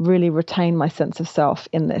really retain my sense of self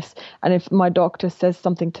in this? And if my doctor says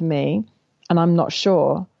something to me and I'm not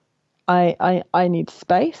sure, I need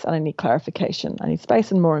space and I need clarification. I need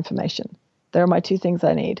space and more information. There are my two things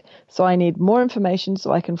I need. So I need more information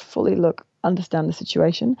so I can fully understand the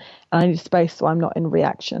situation. And I need space so I'm not in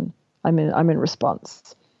reaction. I'm in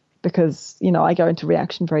response. Because, you know, I go into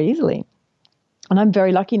reaction very easily. And I'm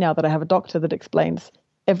very lucky now that I have a doctor that explains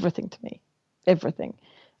everything to me, everything.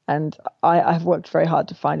 And I've worked very hard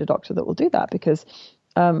to find a doctor that will do that, because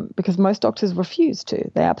most doctors refuse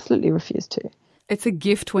to. They absolutely refuse to. It's a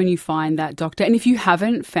gift when you find that doctor. And if you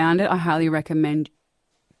haven't found it, I highly recommend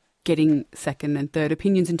getting second and third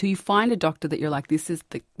opinions until you find a doctor that you're like, this is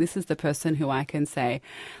the person who I can say.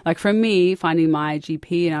 Like for me, finding my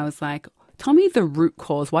GP, and I was like, tell me the root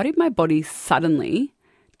cause. Why did my body suddenly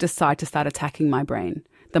decide to start attacking my brain,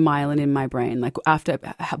 the myelin in my brain? Like after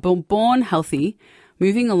born healthy,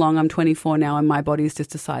 moving along, I'm 24 now, and my body's just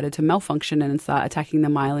decided to malfunction and start attacking the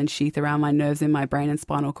myelin sheath around my nerves in my brain and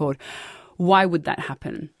spinal cord. why would that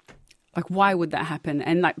happen? Like, why would that happen?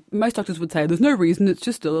 And like most doctors would say, there's no reason, it's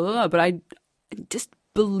just, but I just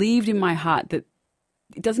believed in my heart that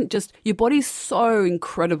it doesn't just, your body's so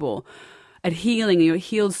incredible at healing. It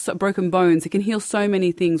heals broken bones. It can heal so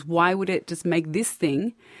many things. Why would it just make this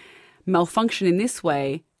thing malfunction in this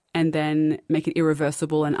way and then make it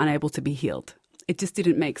irreversible and unable to be healed? It just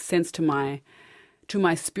didn't make sense to my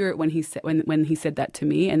spirit when he said that to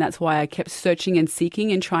me. And that's why I kept searching and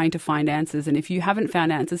seeking and trying to find answers. And if you haven't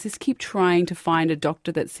found answers, just keep trying to find a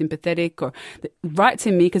doctor that's sympathetic, or write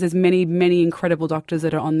to me, because there's many, many incredible doctors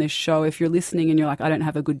that are on this show. If you're listening and you're like, I don't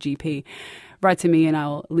have a good GP, write to me and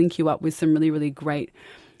I'll link you up with some really, really great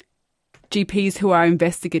GPs who are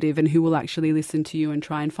investigative and who will actually listen to you and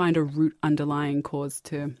try and find a root underlying cause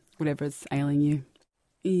to whatever's ailing you.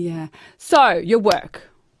 Yeah. So your work.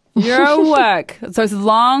 So it's a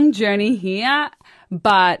long journey here,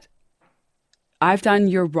 but I've done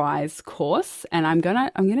your Rise course and I'm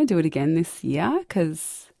gonna do it again this year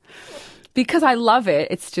because I love it.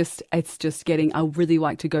 It's just getting, I really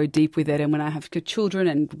like to go deep with it. And when I have children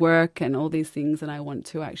and work and all these things, and I want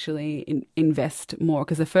to actually invest more,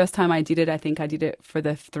 because the first time I did it, I think I did it for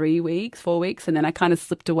the 4 weeks, and then I kind of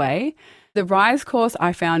slipped away. The Rise course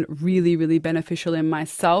I found really, really beneficial in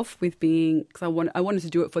myself with being, because I wanted to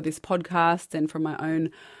do it for this podcast and for my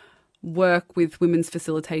own work with women's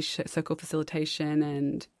facilitation, circle facilitation,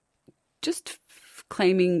 and just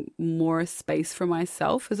claiming more space for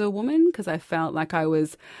myself as a woman, because I felt like I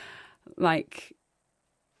was like,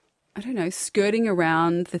 I don't know, skirting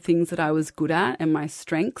around the things that I was good at and my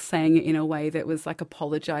strengths, saying it in a way that was like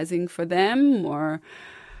apologizing for them or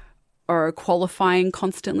qualifying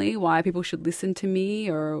constantly why people should listen to me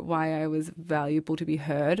or why I was valuable to be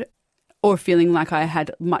heard, or feeling like I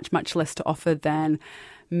had much, much less to offer than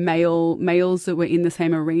males that were in the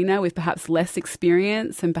same arena with perhaps less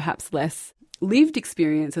experience and perhaps less lived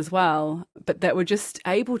experience as well, but that were just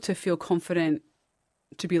able to feel confident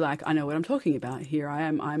to be like, I know what I'm talking about here.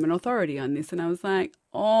 I'm an authority on this. And I was like,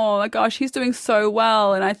 oh my gosh, he's doing so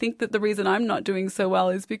well. And I think that the reason I'm not doing so well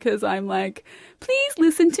is because I'm like, please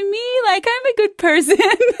listen to me. Like, I'm a good person.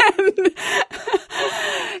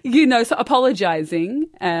 And, so apologizing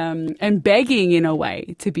and begging in a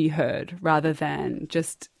way to be heard rather than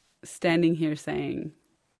just standing here saying,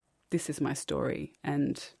 this is my story.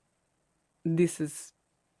 And there's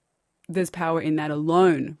power in that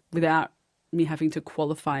alone without me having to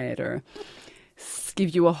qualify it or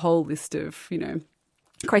give you a whole list of,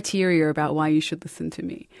 criteria about why you should listen to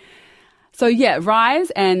me. So yeah, Rise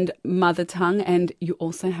and Mother Tongue. And you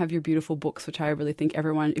also have your beautiful books, which I really think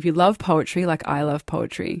everyone, if you love poetry, like I love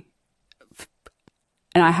poetry,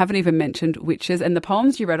 and I haven't even mentioned Witches and the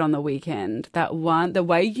poems you read on the weekend, that one, the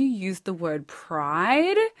way you used the word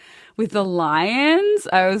pride with the lions,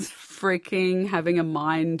 I was freaking having a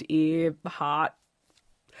mind, ear, heart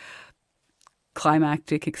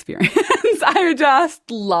climactic experience. I just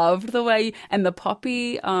loved the way, and the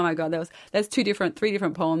poppy, oh my God, there's three different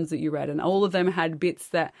poems that you read, and all of them had bits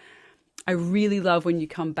that I really love when you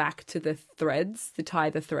come back to the threads, to tie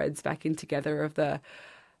the threads back in together of the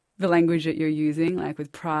language that you're using, like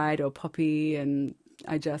with pride or poppy, and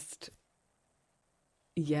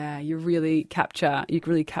you really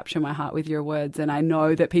capture my heart with your words. And I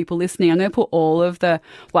know that people listening, I'm going to put all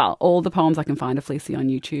the poems I can find of Fleassy on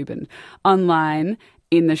YouTube and online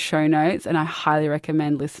in the show notes. And I highly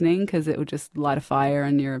recommend listening because it will just light a fire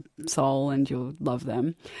in your soul and you'll love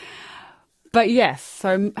them. But yes,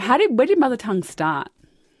 so where did Mother Tongue start?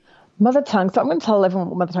 Mother Tongue. So I'm going to tell everyone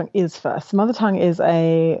what Mother Tongue is first. Mother Tongue is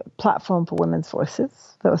a platform for women's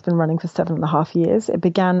voices that has been running for 7.5 years. It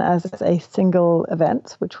began as a single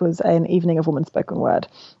event, which was an evening of women's spoken word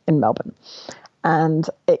in Melbourne. And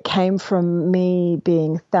it came from me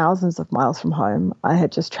being thousands of miles from home. I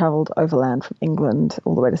had just travelled overland from England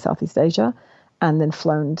all the way to Southeast Asia and then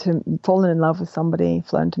fallen in love with somebody,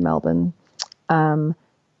 flown to Melbourne.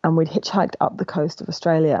 And we'd hitchhiked up the coast of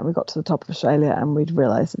Australia, and we got to the top of Australia and we'd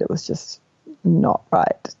realised that it was just not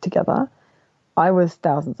right together. I was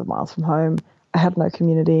thousands of miles from home. I had no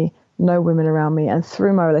community, no women around me. And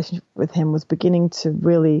through my relationship with him was beginning to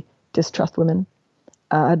really distrust women.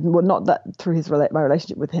 Not that through my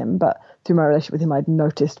relationship with him, but through my relationship with him, I'd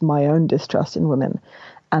noticed my own distrust in women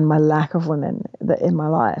and my lack of women in my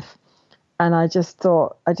life. And I just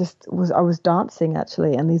thought, I was dancing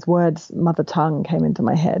actually, and these words, Mother Tongue, came into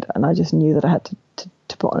my head, and I just knew that I had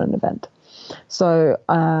to put on an event. So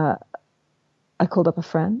I called up a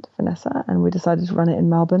friend, Vanessa, and we decided to run it in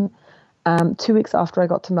Melbourne. 2 weeks after I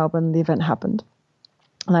got to Melbourne, the event happened.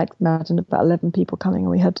 And I imagined about 11 people coming, and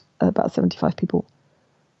we had about 75 people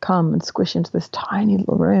come and squish into this tiny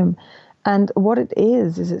little room. And what it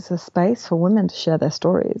is it's a space for women to share their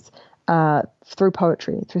stories through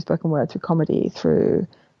poetry, through spoken word, through comedy, through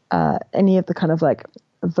any of the kind of like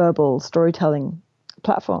verbal storytelling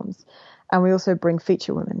platforms. And we also bring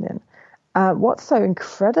feature women in. What's so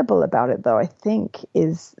incredible about it, though, I think,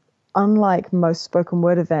 is unlike most spoken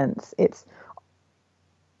word events, it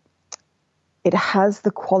has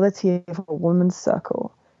the quality of a woman's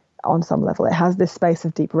circle on some level. It has this space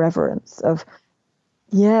of deep reverence, of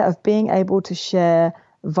being able to share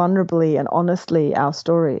vulnerably and honestly our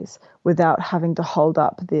stories without having to hold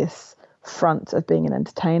up this front of being an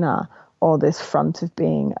entertainer or this front of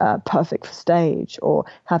being perfect for stage or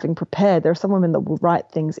having prepared. There are some women that will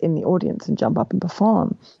write things in the audience and jump up and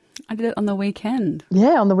perform. I did it on the weekend.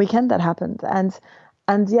 Yeah, on the weekend that happened.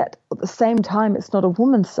 And yet at the same time, it's not a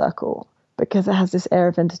woman's circle because it has this air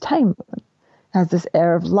of entertainment. It has this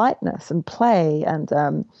air of lightness and play and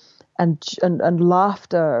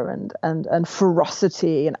laughter and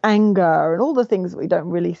ferocity and anger and all the things that we don't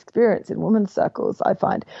really experience in women's circles. I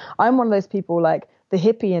find I'm one of those people, like the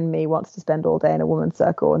hippie in me wants to spend all day in a women's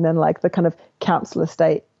circle, and then like the kind of council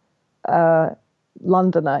estate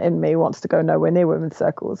Londoner in me wants to go nowhere near women's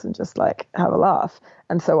circles and just like have a laugh.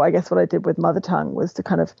 And so I guess what I did with Mother Tongue was to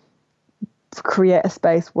kind of create a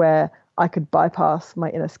space where I could bypass my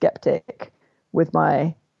inner skeptic with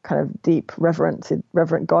my kind of deep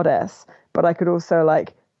reverent goddess, but I could also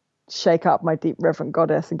like shake up my deep reverent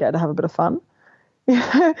goddess and get to have a bit of fun.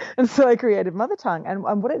 And so I created Mother Tongue, and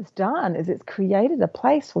what it's done is it's created a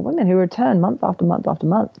place for women who return month after month after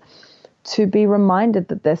month to be reminded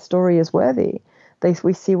that their story is worthy.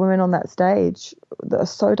 We see women on that stage that are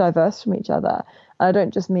so diverse from each other. And I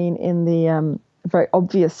don't just mean in the very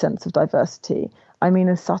obvious sense of diversity. I mean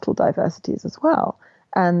in subtle diversities as well.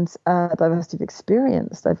 And diversity of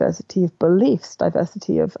experience, diversity of beliefs,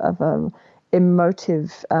 diversity of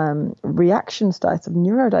emotive reaction styles, of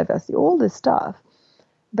neurodiversity, all this stuff.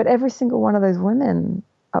 But every single one of those women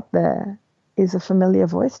up there is a familiar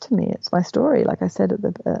voice to me. It's my story, like I said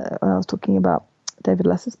when I was talking about David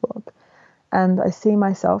Less's book. And I see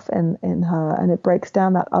myself in her, and it breaks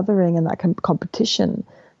down that othering and that competition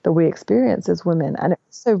that we experience as women. And it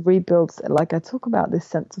also rebuilds, like I talk about, this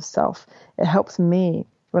sense of self. It helps me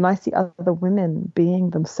when I see other women being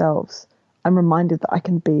themselves. I'm reminded that I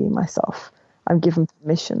can be myself. I'm given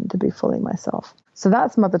permission to be fully myself. So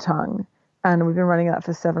that's Mother Tongue. And we've been running that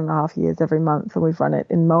for 7.5 years every month. And we've run it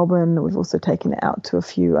in Melbourne. We've also taken it out to a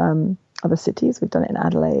few other cities. We've done it in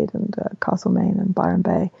Adelaide and Castlemaine and Byron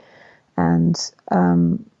Bay. And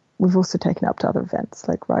we've also taken it up to other events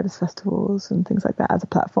like writers' festivals and things like that as a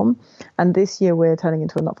platform. And this year we're turning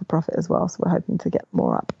into a not-for-profit as well. So we're hoping to get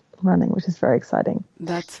more up and running, which is very exciting.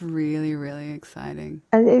 That's really, really exciting.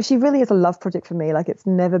 And she really is a love project for me. Like, it's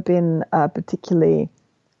never been a particularly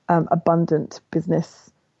abundant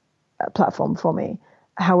business platform for me.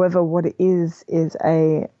 However, what it is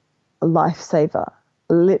a lifesaver.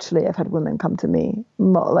 Literally, I've had women come to me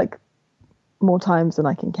more times than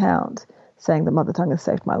I can count, saying that Mother Tongue has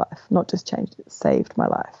saved my life. Not just changed it, saved my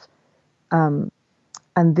life. And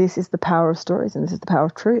this is the power of stories, and this is the power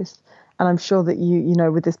of truth. And I'm sure that you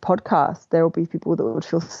know, with this podcast, there will be people that would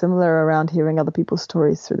feel similar around hearing other people's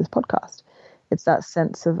stories through this podcast. It's that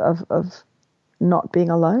sense of not being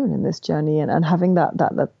alone in this journey and having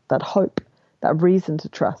that hope, that reason to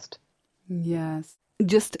trust. Yes.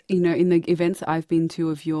 Just, in the events I've been to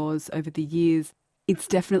of yours over the years, it's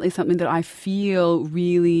definitely something that I feel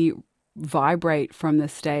really vibrate from the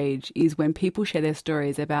stage is when people share their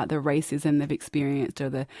stories about the racism they've experienced or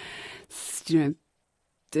the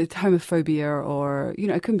homophobia or,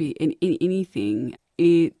 it can be in anything.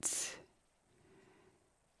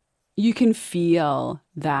 You can feel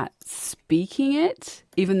that speaking it,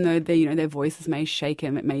 even though their voices may shake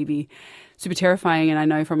them, it may be super terrifying. And I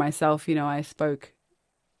know for myself, I spoke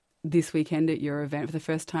this weekend at your event for the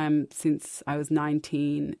first time since I was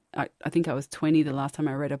 19. I think I was 20 the last time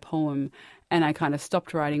I read a poem, and I kind of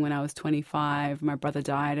stopped writing when I was 25. My brother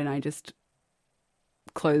died, and I just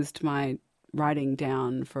closed my writing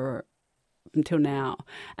down until now.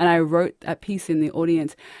 And I wrote that piece in the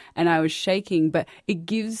audience, and I was shaking, but it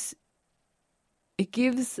gives,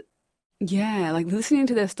 like listening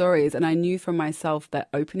to their stories. And I knew for myself that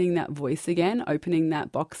opening that voice again, opening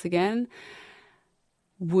that box again,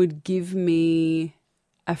 would give me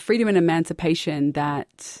a freedom and emancipation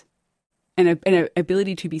and an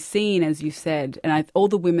ability to be seen, as you said. And all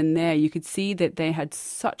the women there, you could see that they had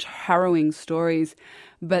such harrowing stories,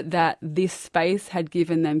 but that this space had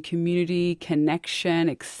given them community, connection,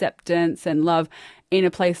 acceptance, and love in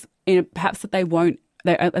a place, perhaps that they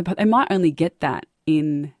might only get that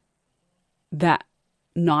in that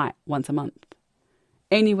night once a month,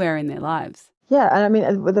 anywhere in their lives. Yeah, and I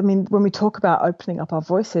mean, when we talk about opening up our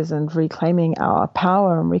voices and reclaiming our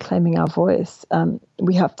power and reclaiming our voice,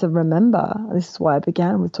 we have to remember, this is why I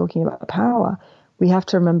began with talking about power, we have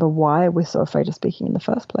to remember why we're so afraid of speaking in the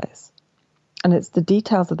first place. And it's the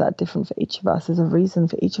details of that different for each of us. There's a reason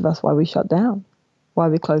for each of us why we shut down, why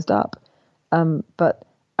we closed up. But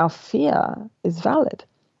our fear is valid.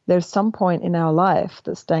 There's some point in our life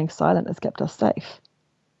that staying silent has kept us safe.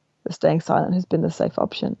 That staying silent has been the safe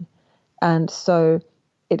option. And so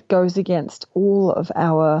it goes against all of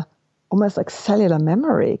our almost like cellular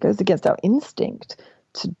memory. It goes against our instinct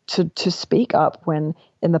to speak up when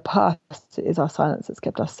in the past it is our silence that's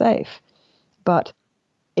kept us safe. But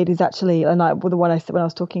it is actually, and when I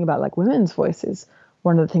was talking about like women's voices,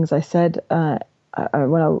 one of the things I said when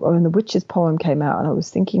the Witches poem came out, and I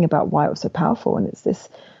was thinking about why it was so powerful. And it's this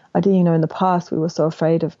idea, in the past we were so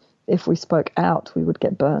afraid of if we spoke out, we would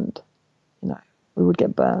get burned. We would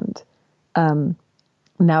get burned.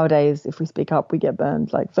 Nowadays, if we speak up, we get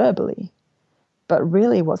burned like verbally. But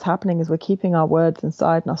really what's happening is we're keeping our words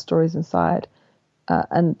inside and our stories inside,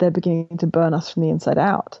 and they're beginning to burn us from the inside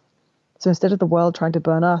out. So instead of the world trying to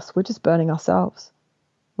burn us, we're just burning ourselves.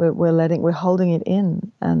 We're holding it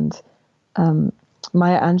in. And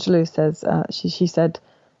Maya Angelou says, she said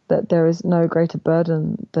that there is no greater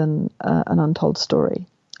burden than an untold story.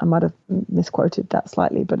 I might have misquoted that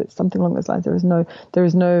slightly, but it's something along those lines. There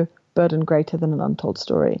is no burden greater than an untold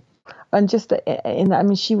story. And just in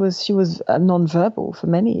that, she was non-verbal for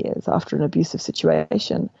many years after an abusive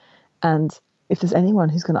situation. And if there's anyone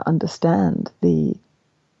who's going to understand the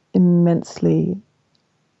immensely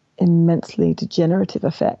degenerative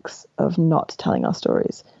effects of not telling our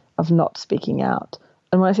stories, of not speaking out.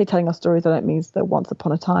 And when I say telling our stories, I don't mean that once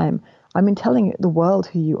upon a time. I mean telling the world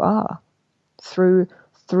who you are through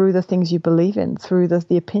the things you believe in, through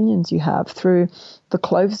the opinions you have, through the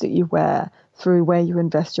clothes that you wear, through where you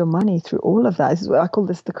invest your money, through all of that. This is what I call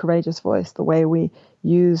this the courageous voice, the way we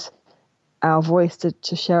use our voice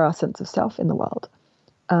to share our sense of self in the world.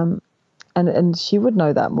 And she would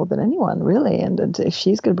know that more than anyone, really. And if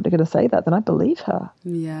she's going to say that, then I believe her.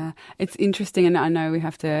 Yeah, it's interesting. And I know we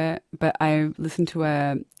have to, but I listened to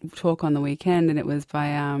a talk on the weekend, and it was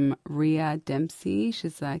by Rhea Dempsey.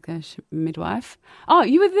 She's like a midwife. Oh,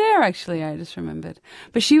 you were there, actually. I just remembered.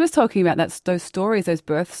 But she was talking about those stories, those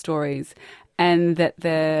birth stories, and that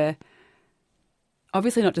they're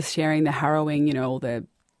obviously not just sharing the harrowing, all the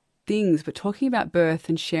things, but talking about birth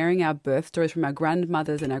and sharing our birth stories from our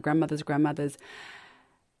grandmothers and our grandmothers' grandmothers,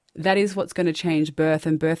 that is what's going to change birth.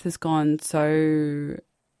 And birth has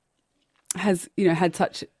had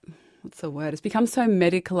such, what's the word? It's become so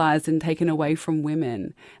medicalized and taken away from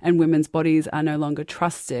women, and women's bodies are no longer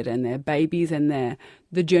trusted, and their babies and the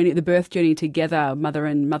birth journey together, mother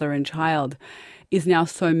and child, is now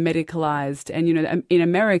so medicalized. And, in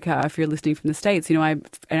America, if you're listening from the States,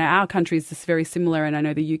 and our country is just very similar, and I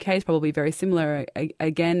know the UK is probably very similar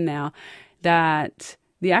again now, that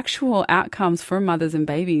the actual outcomes for mothers and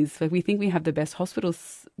babies, like we think we have the best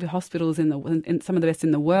hospitals in some of the best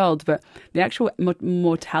in the world, but the actual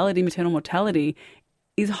maternal mortality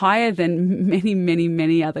is higher than many, many,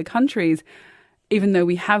 many other countries, even though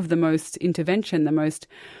we have the most intervention, the most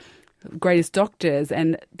greatest doctors,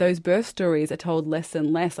 and those birth stories are told less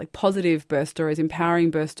and less, like positive birth stories, empowering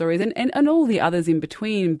birth stories, and all the others in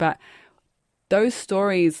between. But those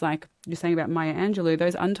stories, like you're saying about Maya Angelou,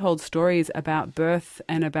 those untold stories about birth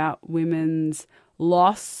and about women's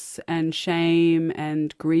loss and shame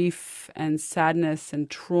and grief and sadness and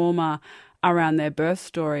trauma around their birth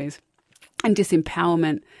stories and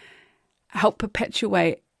disempowerment, help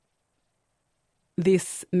perpetuate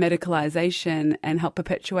this medicalization and help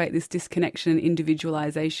perpetuate this disconnection and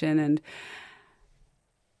individualization. And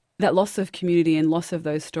that loss of community and loss of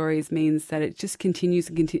those stories means that it just continues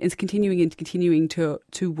and it's continuing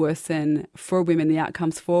to worsen for women. The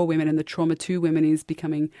outcomes for women and the trauma to women is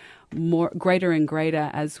becoming greater and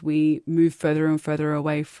greater as we move further and further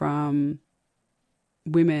away from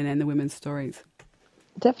women and the women's stories.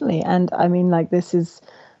 Definitely. And this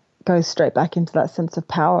goes straight back into that sense of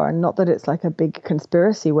power, and not that it's like a big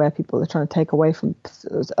conspiracy where people are trying to take away from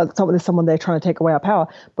someone they're trying to take away our power,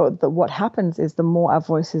 but what happens is the more our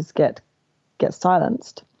voices get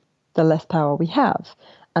silenced, the less power we have.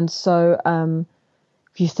 And so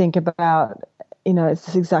if you think about,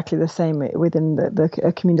 it's exactly the same within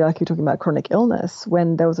the community, like you're talking about chronic illness.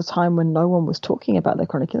 When there was a time when no one was talking about their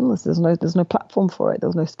chronic illness, there's no platform for it, there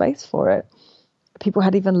was no space for it. People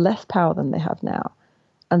had even less power than they have now.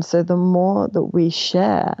 And so the more that we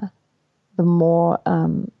share, the more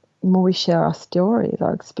we share our stories,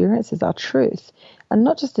 our experiences, our truth, And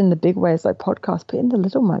not just in the big ways like podcasts, but in the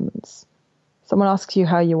little moments. Someone asks you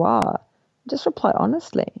how you are, just reply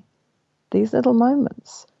honestly. These little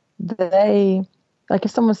moments, they, like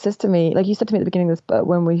if someone says to me, like you said to me at the beginning of this, but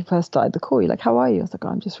when we first started the call, you're like, how are you? I was like, oh,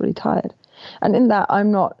 I'm just really tired. And in that,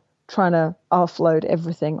 I'm not trying to offload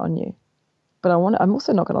everything on you. But I'm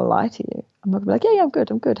also not going to lie to you. I'm not going to be like, yeah,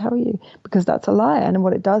 I'm good. How are you? Because that's a lie. And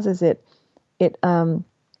what it does is it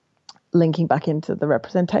linking back into the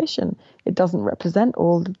representation. It doesn't represent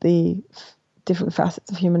all the different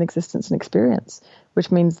facets of human existence and experience,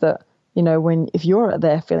 which means that, you know, if you're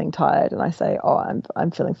there feeling tired and I say, oh,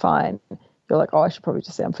 I'm feeling fine, you're like, oh, I should probably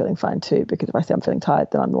just say I'm feeling fine too, because if I say I'm feeling tired,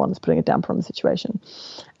 then I'm the one that's putting a damper on the situation.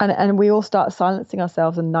 And we all start silencing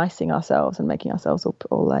ourselves and nicing ourselves and making ourselves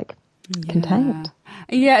all like contained.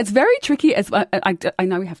 Yeah, it's very tricky. I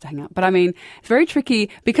know we have to hang up, but I mean, it's very tricky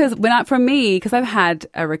because because I've had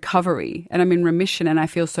a recovery and I'm in remission and I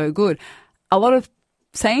feel so good. A lot of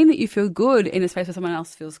saying that you feel good in a space where someone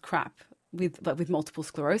else feels crap with multiple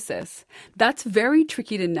sclerosis, that's very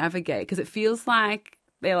tricky to navigate because it feels like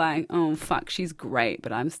they're like, oh, fuck, she's great,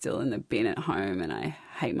 but I'm still in the bin at home and I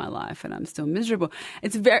hate my life and I'm still miserable.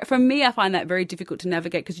 For me, I find that very difficult to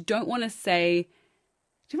navigate because you don't want to seem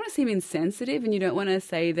insensitive and you don't want to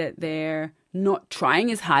say that they're not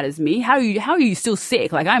trying as hard as me. How are you still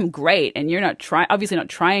sick? Like, I'm great and you're obviously not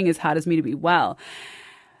trying as hard as me to be well.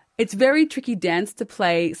 It's very tricky dance to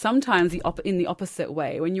play sometimes in the opposite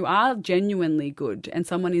way. When you are genuinely good and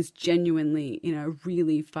someone is genuinely in a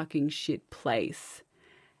really fucking shit place,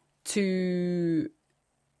 to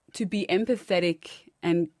be empathetic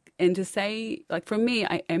and to say, like, for me,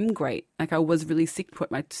 I am great. Like, I was really sick.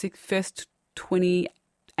 My first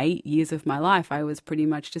 28 years of my life, I was pretty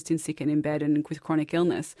much just sick and in bed and with chronic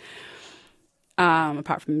illness,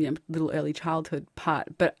 apart from little early childhood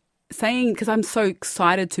part. But saying, because I'm so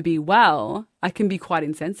excited to be well, I can be quite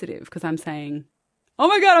insensitive because I'm saying, oh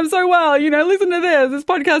my God, I'm so well, listen to this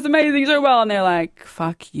podcast is amazing, you're so well. And they're like,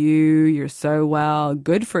 fuck you, you're so well,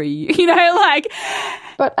 good for you, like.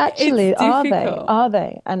 But actually, are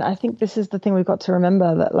they? And I think this is the thing we've got to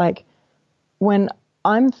remember, that like when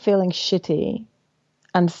I'm feeling shitty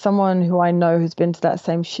and someone who I know who's been to that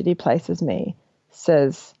same shitty place as me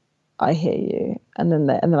says, I hear you. And then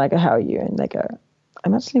I go, how are you? And they go,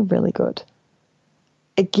 I'm actually really good.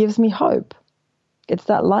 It gives me hope. It's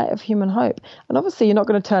that light of human hope. And obviously you're not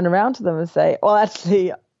going to turn around to them and say, well,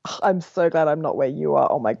 actually, I'm so glad I'm not where you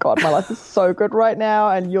are. Oh my God, my life is so good right now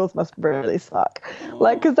and yours must really suck.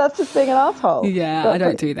 Like, because that's just being an asshole. Yeah, I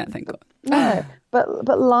don't do that, thank God. No,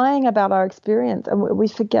 but lying about our experience, and we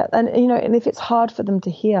forget. And, and if it's hard for them to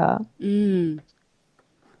hear,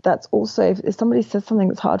 that's also, if somebody says something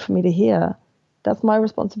that's hard for me to hear, that's my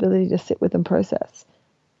responsibility to sit with and process.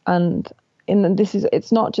 And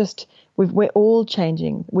it's not just, we're all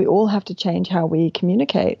changing. We all have to change how we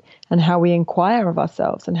communicate and how we inquire of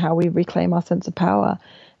ourselves and how we reclaim our sense of power.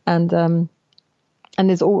 And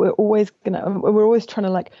we're always trying to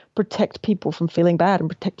like protect people from feeling bad and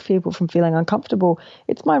protect people from feeling uncomfortable.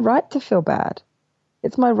 It's my right to feel bad.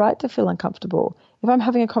 It's my right to feel uncomfortable. If I'm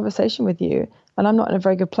having a conversation with you and I'm not in a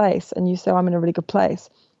very good place and you say I'm in a really good place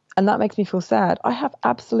and that makes me feel sad, I have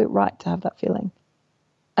absolute right to have that feeling.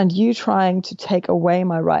 And you trying to take away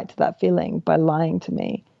my right to that feeling by lying to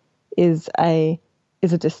me is a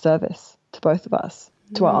disservice to both of us,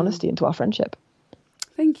 to our honesty and to our friendship.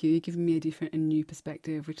 Thank you. You're giving me a new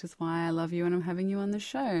perspective, which is why I love you and I'm having you on the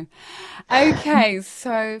show. Okay,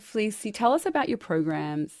 so Fleassy, tell us about your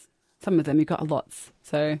programs. Some of them, you've got lots.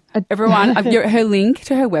 So everyone, her link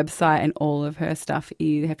to her website and all of her stuff,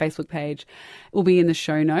 her Facebook page, will be in the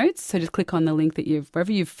show notes. So just click on the link that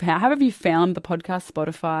however you found the podcast,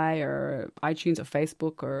 Spotify or iTunes or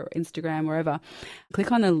Facebook or Instagram, wherever.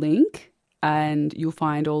 Click on the link and you'll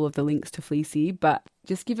find all of the links to Fleassy. But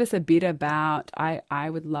just give us a bit about, I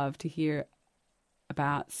would love to hear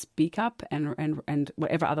about Speak Up and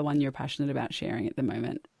whatever other one you're passionate about sharing at the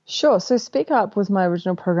moment. Sure. So Speak Up was my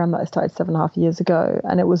original program that I started 7.5 years ago,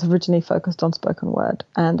 and it was originally focused on spoken word.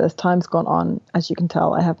 And as time's gone on, as you can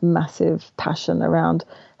tell, I have massive passion around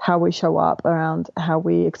how we show up, around how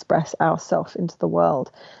we express ourselves into the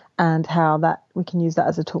world, and how that we can use that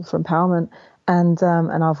as a tool for empowerment and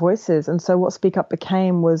our voices. And so what Speak Up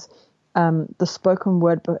became was the spoken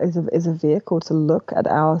word is a vehicle to look at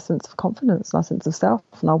our sense of confidence and our sense of self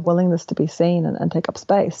and our willingness to be seen and take up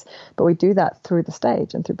space. But we do that through the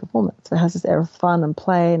stage and through performance. So it has this air of fun and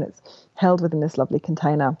play, and it's held within this lovely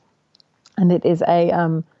container. And it is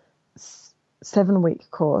a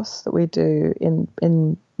 7-week course that we do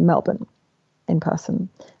in Melbourne in person.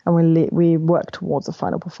 And we work towards a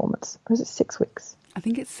final performance. Or is it 6 weeks? I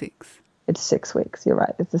think it's 6. It's 6 weeks. You're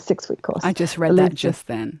right. It's a 6-week course. I just read that just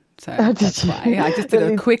then. So that's why. Yeah, I just did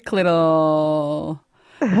a quick little...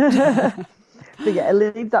 But yeah, it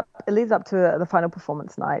leads up to the final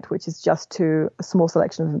performance night, which is just to a small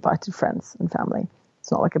selection of invited friends and family.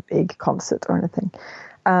 It's not like a big concert or anything.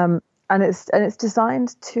 And it's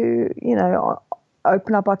designed to, you know,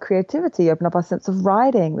 open up our creativity, open up our sense of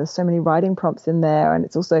writing. There's so many writing prompts in there, and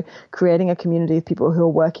it's also creating a community of people who are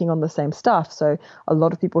working on the same stuff. So a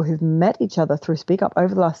lot of people who've met each other through Speak Up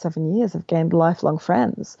over the last 7 years have gained lifelong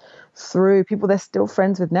friends through people they're still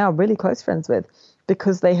friends with now, really close friends with,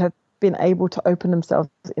 because they have been able to open themselves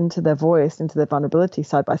into their voice, into their vulnerability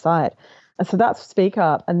side by side. And so that's Speak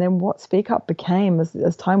Up. And then what Speak Up became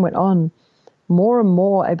as time went on, more and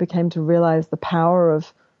more I became to realize the power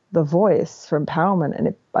of the voice for empowerment.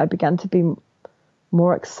 And I began to be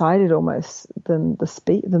more excited almost than the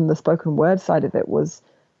spoken word side of it, was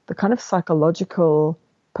the kind of psychological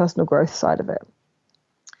personal growth side of it.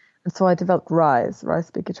 And so I developed Rise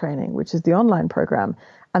Speaker Training, which is the online program.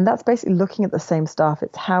 And that's basically looking at the same stuff.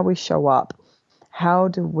 It's how we show up. How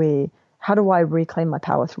do I reclaim my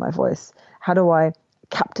power through my voice? How do I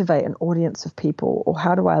captivate an audience of people? Or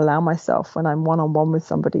how do I allow myself, when I'm one-on-one with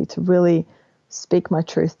somebody, to really speak my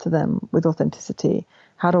truth to them with authenticity?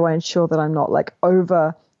 How do I ensure that I'm not like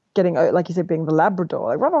getting, like you said, being the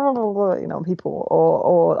Labrador, like, you know, people,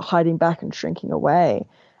 or hiding back and shrinking away?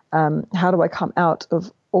 How do I come out of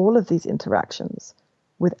all of these interactions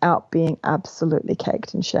without being absolutely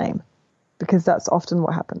caked in shame? Because that's often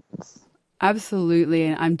what happens. Absolutely.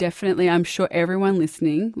 And I'm sure everyone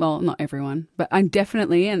listening, well, not everyone, but I'm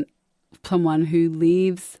definitely someone who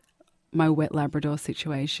leaves my wet Labrador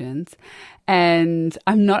situations, and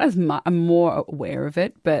I'm more aware of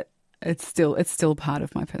it, but it's still part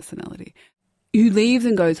of my personality. Who leaves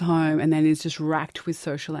and goes home and then is just racked with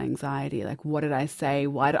social anxiety. Like, what did I say?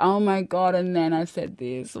 Oh my God. And then I said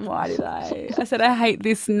this. Why did I said, I hate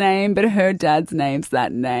this name, but her dad's name's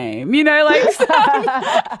that name, you know, like.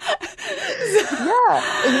 Yeah,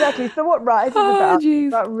 exactly. So what Rise is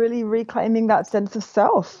about really reclaiming that sense of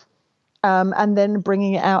self, and then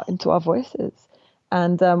bringing it out into our voices.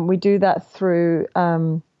 And we do that through,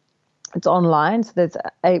 it's online. So there's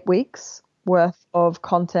 8 weeks worth of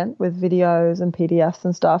content with videos and PDFs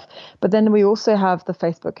and stuff. But then we also have the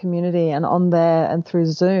Facebook community, and on there and through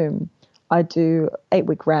Zoom, I do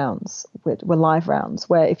 8-week rounds. We're live rounds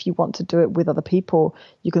where if you want to do it with other people,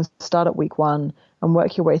 you can start at week 1 and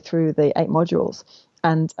work your way through the 8 modules.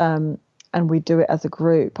 And we do it as a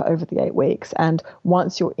group over the 8 weeks. And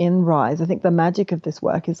once you're in Rise, I think the magic of this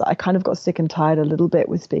work is I kind of got sick and tired a little bit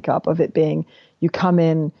with Speak Up of it being, you come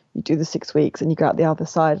in, you do the 6 weeks and you go out the other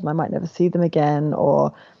side and I might never see them again.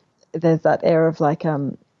 Or there's that air of like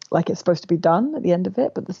it's supposed to be done at the end of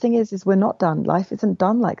it. But the thing is we're not done. Life isn't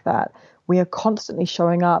done like that. We are constantly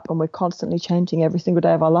showing up and we're constantly changing every single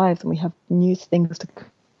day of our lives, and we have new things to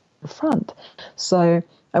confront. So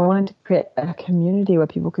I wanted to create a community where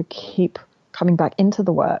people could keep coming back into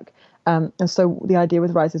the work. And so the idea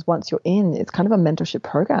with Rise is once you're in, it's kind of a mentorship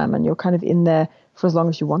program and you're kind of in there for as long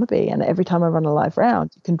as you want to be. And every time I run a live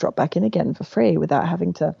round, you can drop back in again for free without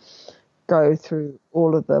having to go through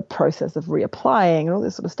all of the process of reapplying and all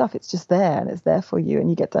this sort of stuff. It's just there and it's there for you. And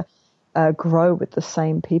you get to grow with the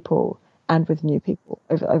same people and with new people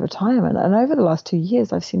over time. And over the last 2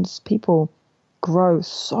 years, I've seen people grow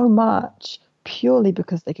so much purely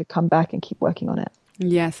because they could come back and keep working on it.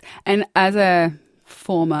 Yes. And as a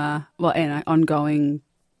former, and an ongoing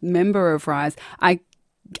member of Rise, I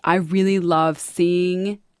really love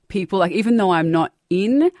seeing people, like even though I'm not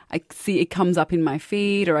in, I see it comes up in my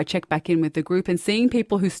feed or I check back in with the group and seeing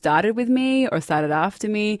people who started with me or started after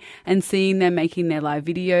me and seeing them making their live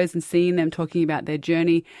videos and seeing them talking about their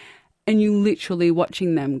journey, and you literally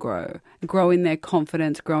watching them grow in their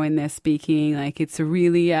confidence, grow in their speaking. Like it's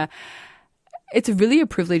really a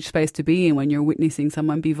privileged space to be in when you're witnessing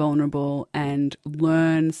someone be vulnerable and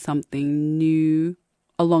learn something new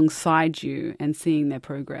alongside you and seeing their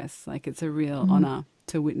progress. Like it's a real honor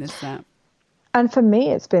to witness that. And for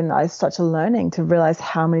me, it's been such a learning to realize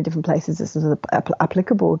how many different places this is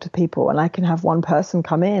applicable to people. And I can have one person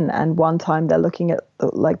come in and one time they're looking at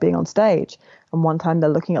like being on stage, and one time they're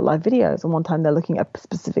looking at live videos, and one time they're looking at a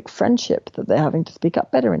specific friendship that they're having to speak up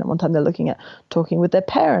better in, and one time they're looking at talking with their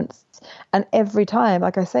parents. And every time,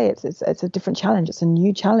 like I say, it's a different challenge. It's a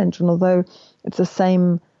new challenge. And although it's the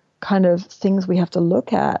same kind of things we have to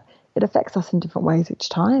look at, it affects us in different ways each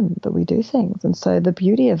time that we do things. And so the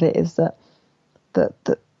beauty of it is that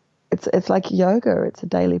it's like yoga. It's a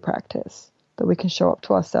daily practice that we can show up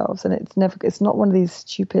to ourselves. And it's not one of these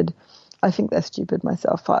stupid, I think they're stupid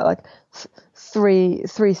myself, like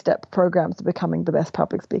three-step programs to becoming the best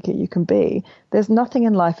public speaker you can be. There's nothing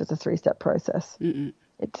in life as a three-step process. Mm-mm.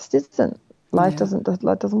 It just isn't. Life doesn't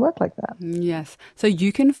work like that. Yes. So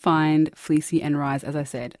you can find Fleassy and Rise, as I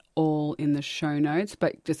said, all in the show notes.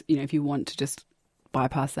 But just, if you want to just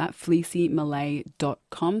bypass that,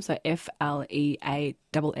 fleassymalay.com. So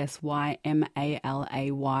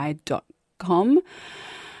FLEASSYMALAY.com.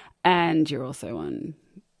 And you're also on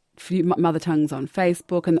Mother Tongues on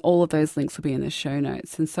Facebook, and all of those links will be in the show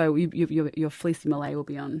notes. And so your Fleassy Malay will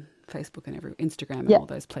be on Facebook and Instagram and all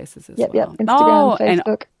those places as well. Instagram,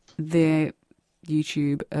 Facebook. And the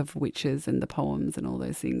YouTube of witches and the poems and all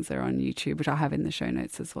those things are on YouTube, which I have in the show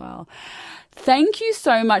notes as well. Thank you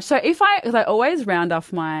so much. So because I always round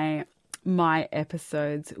off my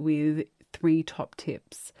episodes with 3 top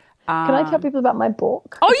tips. Can I tell people about my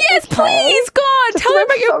book? Oh, yes, please. God, tell me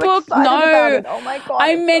about your book. No. Oh, my God.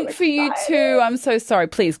 I meant for you too. I'm so sorry.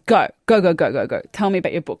 Please, go. Tell me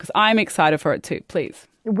about your book because I'm excited for it too. Please.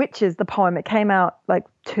 Witches, the poem, it came out like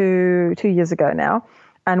two years ago now.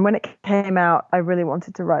 And when it came out, I really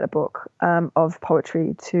wanted to write a book of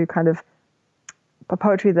poetry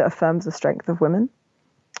poetry that affirms the strength of women.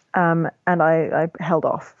 And I held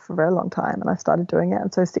off for a very long time and I started doing it.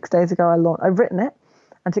 And so 6 days ago, I've written it.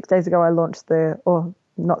 And 6 days ago, I launched over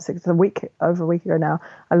a week ago now,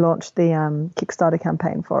 I launched the Kickstarter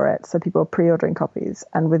campaign for it. So people are pre-ordering copies.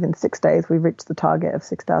 And within 6 days, we reached the target of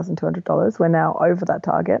 $6,200. We're now over that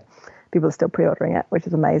target. People are still pre-ordering it, which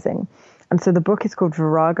is amazing. And so the book is called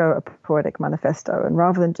Virago, a Poetic Manifesto. And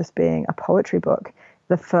rather than just being a poetry book,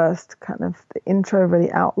 the intro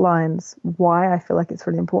really outlines why I feel like it's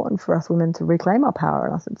really important for us women to reclaim our power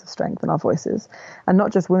and our sense of strength and our voices. And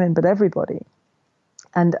not just women, but everybody.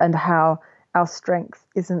 And how our strength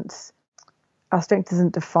isn't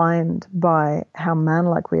defined by how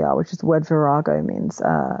man-like we are, which is the word virago means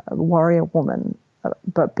a warrior woman,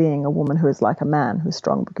 but being a woman who is like a man, who's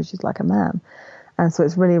strong because she's like a man. And so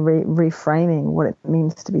it's really reframing what it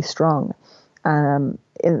means to be strong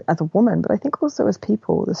as a woman, but I think also as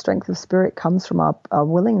people. The strength of spirit comes from our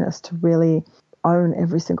willingness to really own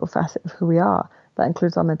every single facet of who we are. That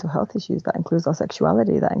includes our mental health issues. That includes our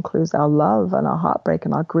sexuality. That includes our love and our heartbreak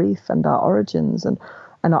and our grief and our origins and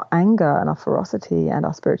our anger and our ferocity and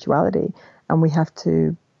our spirituality. And we have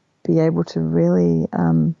to be able to really,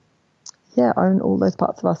 own all those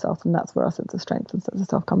parts of ourselves. And that's where our sense of strength and sense of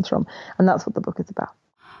self comes from. And that's what the book is about.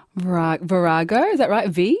 Virago, is that right?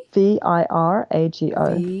 Virago. Virago.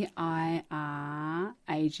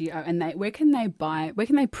 And where can they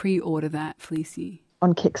pre-order that, Fleassy?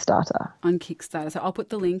 On Kickstarter. So I'll put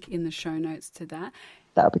the link in the show notes to that.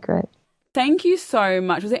 That would be great. Thank you so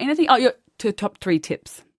much. Was there anything? Oh, your top 3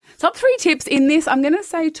 tips. Top 3 tips in this. I'm going to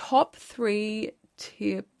say top 3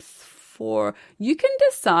 tips for you can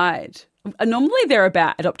decide. Normally they're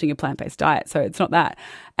about adopting a plant-based diet, so it's not that.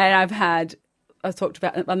 And I talked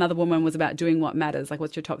about another woman was about doing what matters. Like,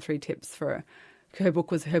 what's your top 3 tips for? Her book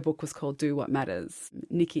was called Do What Matters,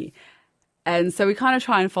 Nikki. And so we kind of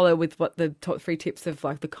try and follow with what the top 3 tips of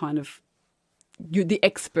like the kind of the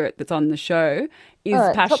expert that's on the show is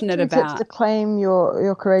passionate top 3 about. Tips to claim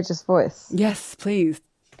your courageous voice. Yes, please.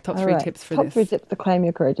 Top 3 tips for this. Top 3 tips to claim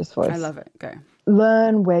your courageous voice. I love it. Go.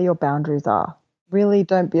 Learn where your boundaries are. Really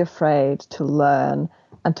don't be afraid to learn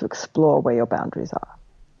and to explore where your boundaries are.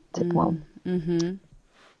 Tip 1. Mm-hmm.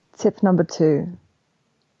 Tip number 2,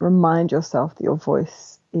 remind yourself that your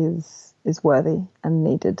voice is worthy and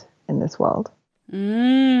needed in this world.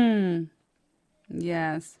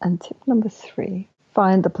 Yes. And tip number 3,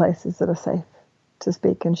 find the places that are safe to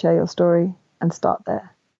speak and share your story and start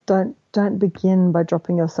there. Don't begin by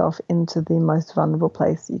dropping yourself into the most vulnerable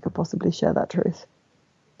place you could possibly share that truth.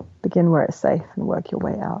 Begin where it's safe and work your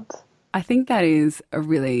way out. I think that is a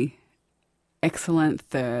really excellent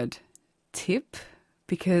 3rd tip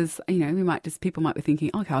because, people might be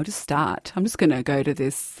thinking, okay, I'll just start. I'm just going to go to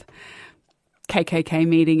this KKK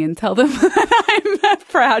meeting and tell them that I'm a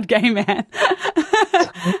proud gay man.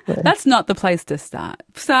 That's not the place to start.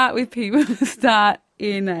 Start with people. Start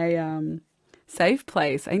in a safe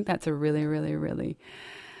place. I think that's a really, really, really,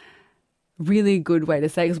 really good way to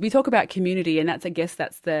say it. Because we talk about community, and that's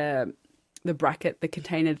the bracket, the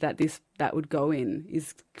container that would go in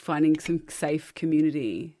is finding some safe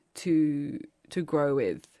community to grow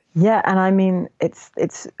with. Yeah, and I mean,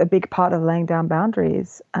 it's a big part of laying down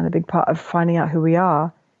boundaries, and a big part of finding out who we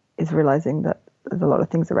are is realizing that there's a lot of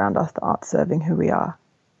things around us that aren't serving who we are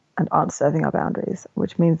and aren't serving our boundaries,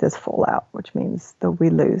 which means there's fallout, which means that we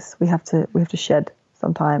lose. We have to shed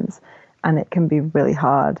sometimes, and it can be really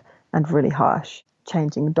hard and really harsh.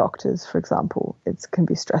 Changing doctors, for example, it can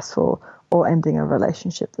be stressful, or ending a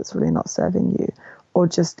relationship that's really not serving you, or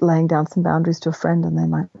just laying down some boundaries to a friend and they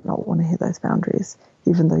might not want to hear those boundaries,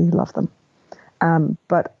 even though you love them.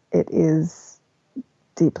 But it is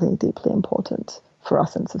deeply, deeply important for our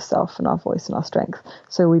sense of self and our voice and our strength.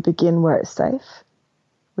 So we begin where it's safe.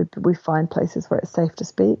 We find places where it's safe to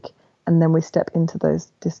speak, and then we step into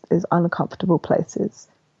those uncomfortable places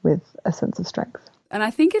with a sense of strength. And I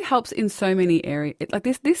think it helps in so many areas. Like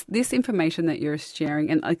this information that you're sharing,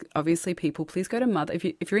 and like obviously, people, please go to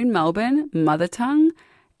if you're in Melbourne, mother tongue.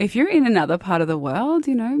 If you're in another part of the world,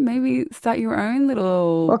 maybe start your own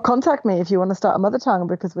little. Well, contact me if you want to start a mother tongue,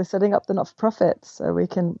 because we're setting up the not-for-profit, so we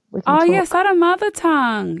can. Oh talk. yes, start a mother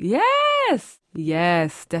tongue.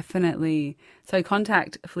 Yes, definitely. So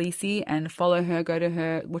contact Fleassy and follow her. Go to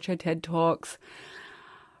her, watch her TED Talks.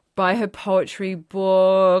 Buy her poetry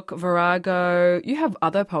book, Virago. You have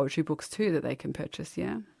other poetry books too that they can purchase,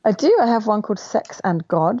 yeah? I do. I have one called Sex and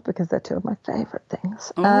God, because they're two of my favourite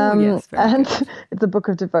things. Oh, yes, very good. It's a book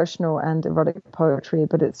of devotional and erotic poetry,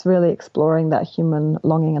 but it's really exploring that human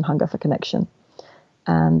longing and hunger for connection.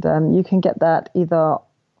 And you can get that on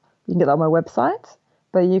my website,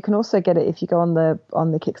 but you can also get it if you go on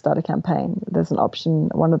the Kickstarter campaign. There's an option.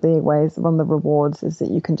 One of the rewards is that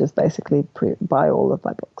you can just basically buy all of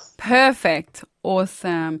my books. Perfect.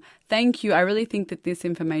 Awesome. Thank you. I really think that this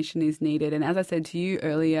information is needed. And as I said to you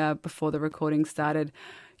earlier before the recording started,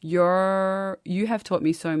 you have taught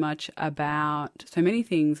me so much about so many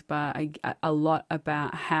things, but a lot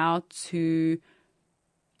about how to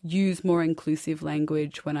use more inclusive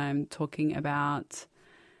language when I'm talking about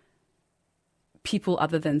people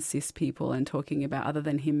other than cis people, and talking about other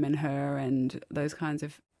than him and her and those kinds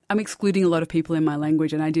of. I'm excluding a lot of people in my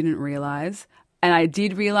language, and I didn't realize. And I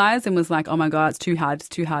did realize and was like, oh my God, it's too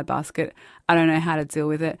hard basket. I don't know how to deal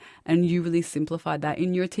with it. And you really simplified that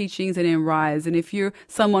in your teachings and in Rise. And if you're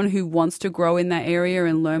someone who wants to grow in that area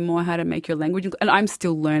and learn more how to make your language, and I'm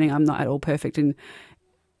still learning, I'm not at all perfect, and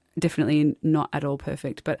definitely not at all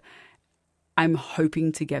perfect, but I'm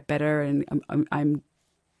hoping to get better, and I'm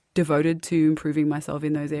devoted to improving myself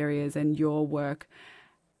in those areas. And your work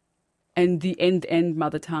and the end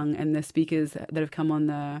mother tongue and the speakers that have come on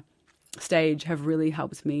the stage have really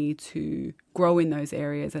helped me to grow in those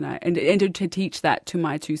areas, and to teach that to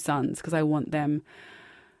my two sons, because I want them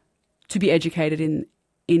to be educated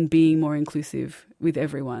in being more inclusive with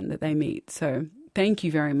everyone that they meet. So thank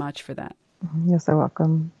you very much for that. You're so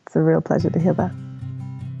welcome. It's a real pleasure to hear that.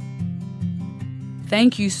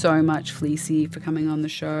 Thank you so much, Fleassy, for coming on the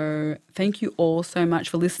show. Thank you all so much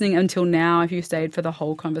for listening until now. If you stayed for the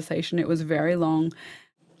whole conversation, it was very long.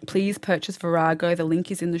 Please purchase Virago. The link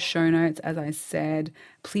is in the show notes, as I said.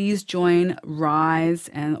 Please join Rise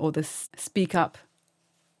or the Speak Up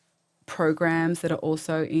programs that are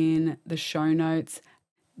also in the show notes.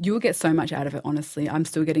 You will get so much out of it, honestly. I'm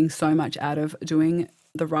still getting so much out of doing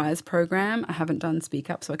the Rise program. I haven't done Speak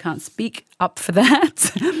Up, so I can't speak up for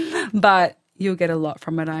that. But you'll get a lot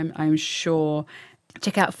from it, I'm sure.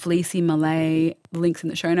 Check out Fleassy Malay, the link's in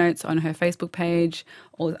the show notes, on her Facebook page,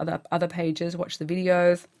 all the other pages, watch the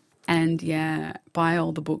videos, and yeah, buy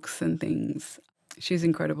all the books and things. She's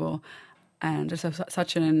incredible and just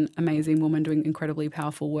such an amazing woman doing incredibly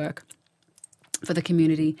powerful work for the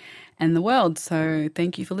community and the world. So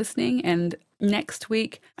thank you for listening, and next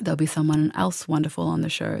week there'll be someone else wonderful on the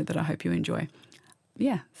show that I hope you enjoy.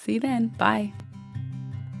 Yeah, see you then. Bye.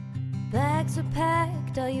 Bags are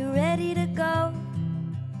packed, are you ready to go?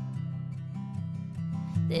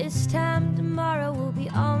 This time tomorrow we'll be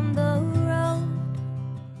on the road,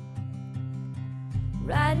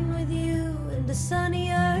 riding with you in the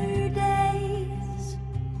sunnier